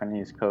Coast.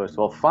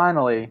 Well,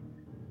 finally,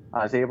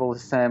 I was able to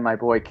send my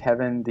boy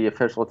Kevin the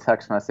official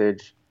text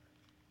message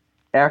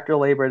after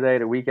Labor Day,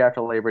 the week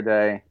after Labor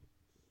Day.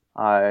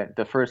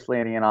 The First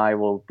Lady and I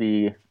will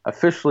be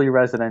officially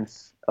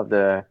residents of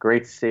the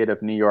great state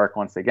of New York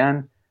once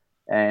again.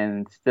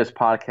 And this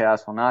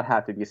podcast will not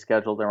have to be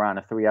scheduled around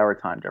a 3-hour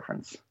time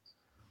difference.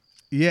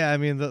 Yeah, I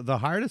mean, the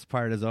hardest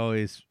part is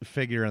always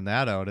figuring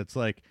that out. It's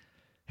like,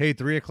 hey,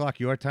 3 o'clock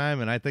your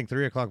time, and I think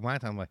 3 o'clock my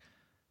time. I'm like,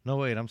 no,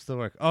 wait, I'm still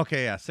working.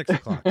 Okay, yeah, 6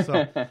 o'clock.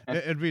 So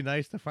it'd be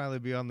nice to finally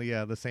be on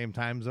the same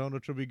time zone,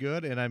 which would be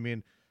good. And I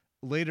mean,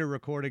 later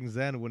recordings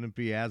then wouldn't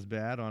be as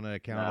bad on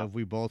account of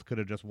we both could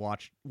have just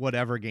watched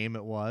whatever game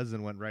it was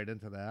and went right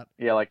into that.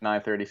 Yeah, like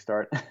 9:30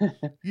 start.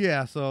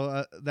 Yeah,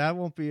 so that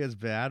won't be as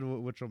bad,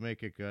 which will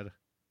make it good.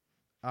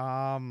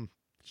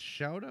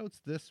 Shout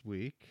outs this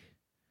week.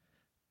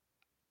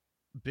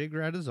 Big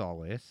Red as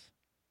always.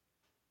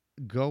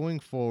 Going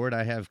forward,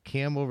 I have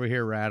Cam over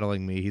here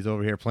rattling me. He's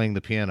over here playing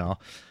the piano.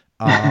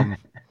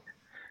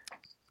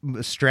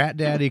 Strat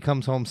Daddy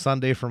comes home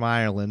Sunday from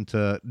Ireland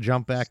to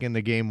jump back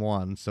into game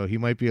 1, so he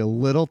might be a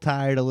little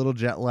tired, a little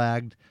jet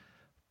lagged,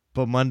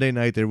 but Monday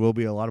night there will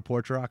be a lot of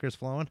porch rockers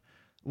flowing.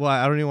 Well,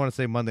 I don't even want to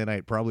say Monday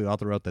night, probably all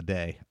throughout the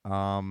day.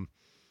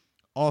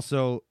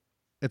 Also,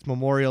 it's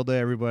Memorial Day,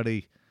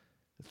 everybody.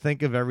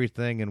 Think of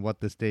everything and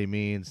what this day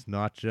means,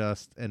 not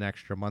just an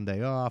extra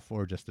Monday off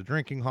or just a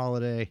drinking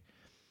holiday.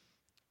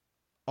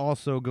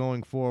 Also,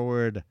 going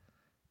forward,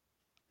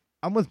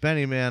 I'm with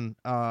Benny, man.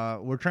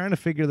 We're trying to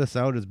figure this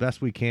out as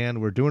best we can.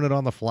 We're doing it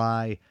on the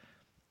fly.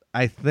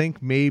 I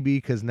think maybe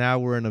because now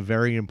we're in a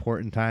very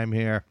important time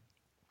here,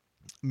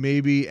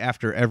 maybe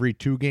after every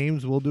 2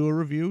 games we'll do a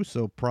review.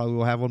 So probably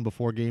we'll have one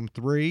before game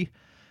 3,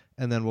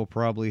 and then we'll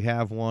probably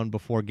have one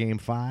before game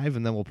 5,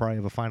 and then we'll probably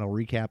have a final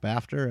recap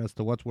after as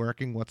to what's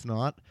working, what's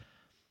not.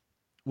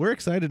 We're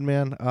excited,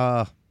 man.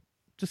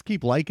 Just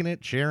keep liking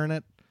it, sharing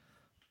it,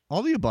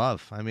 all the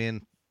above. I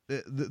mean,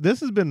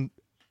 this has been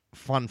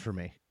fun for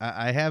me.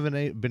 I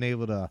haven't been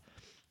able to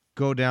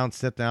go down,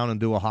 sit down, and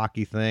do a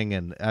hockey thing,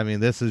 and I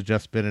mean, this has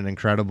just been an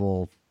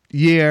incredible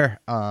year.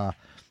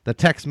 The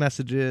text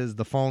messages,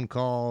 the phone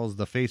calls,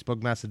 the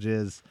Facebook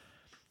messages.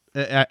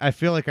 I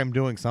feel like I'm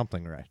doing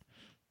something right.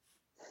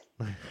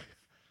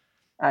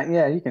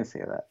 Yeah, you can say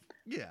that.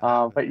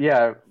 Yeah. But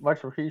yeah,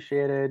 much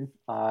appreciated.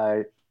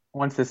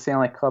 Once the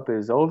Stanley Cup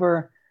is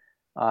over,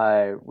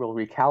 we'll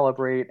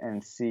recalibrate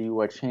and see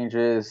what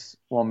changes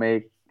we'll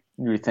make,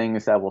 new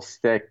things that will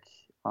stick,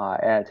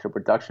 add to the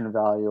production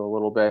value a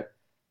little bit,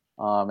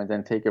 and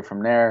then take it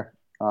from there.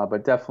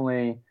 But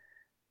definitely,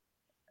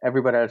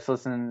 everybody that's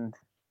listened,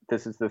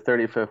 this is the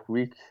 35th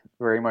week.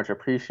 Very much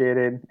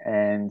appreciated,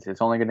 and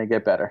it's only going to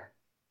get better.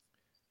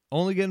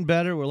 Only getting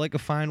better. We're like a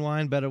fine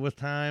wine, better with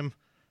time.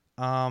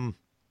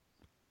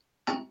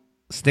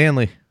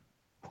 Stanley,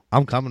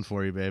 I'm coming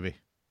for you, baby.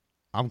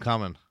 I'm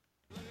coming.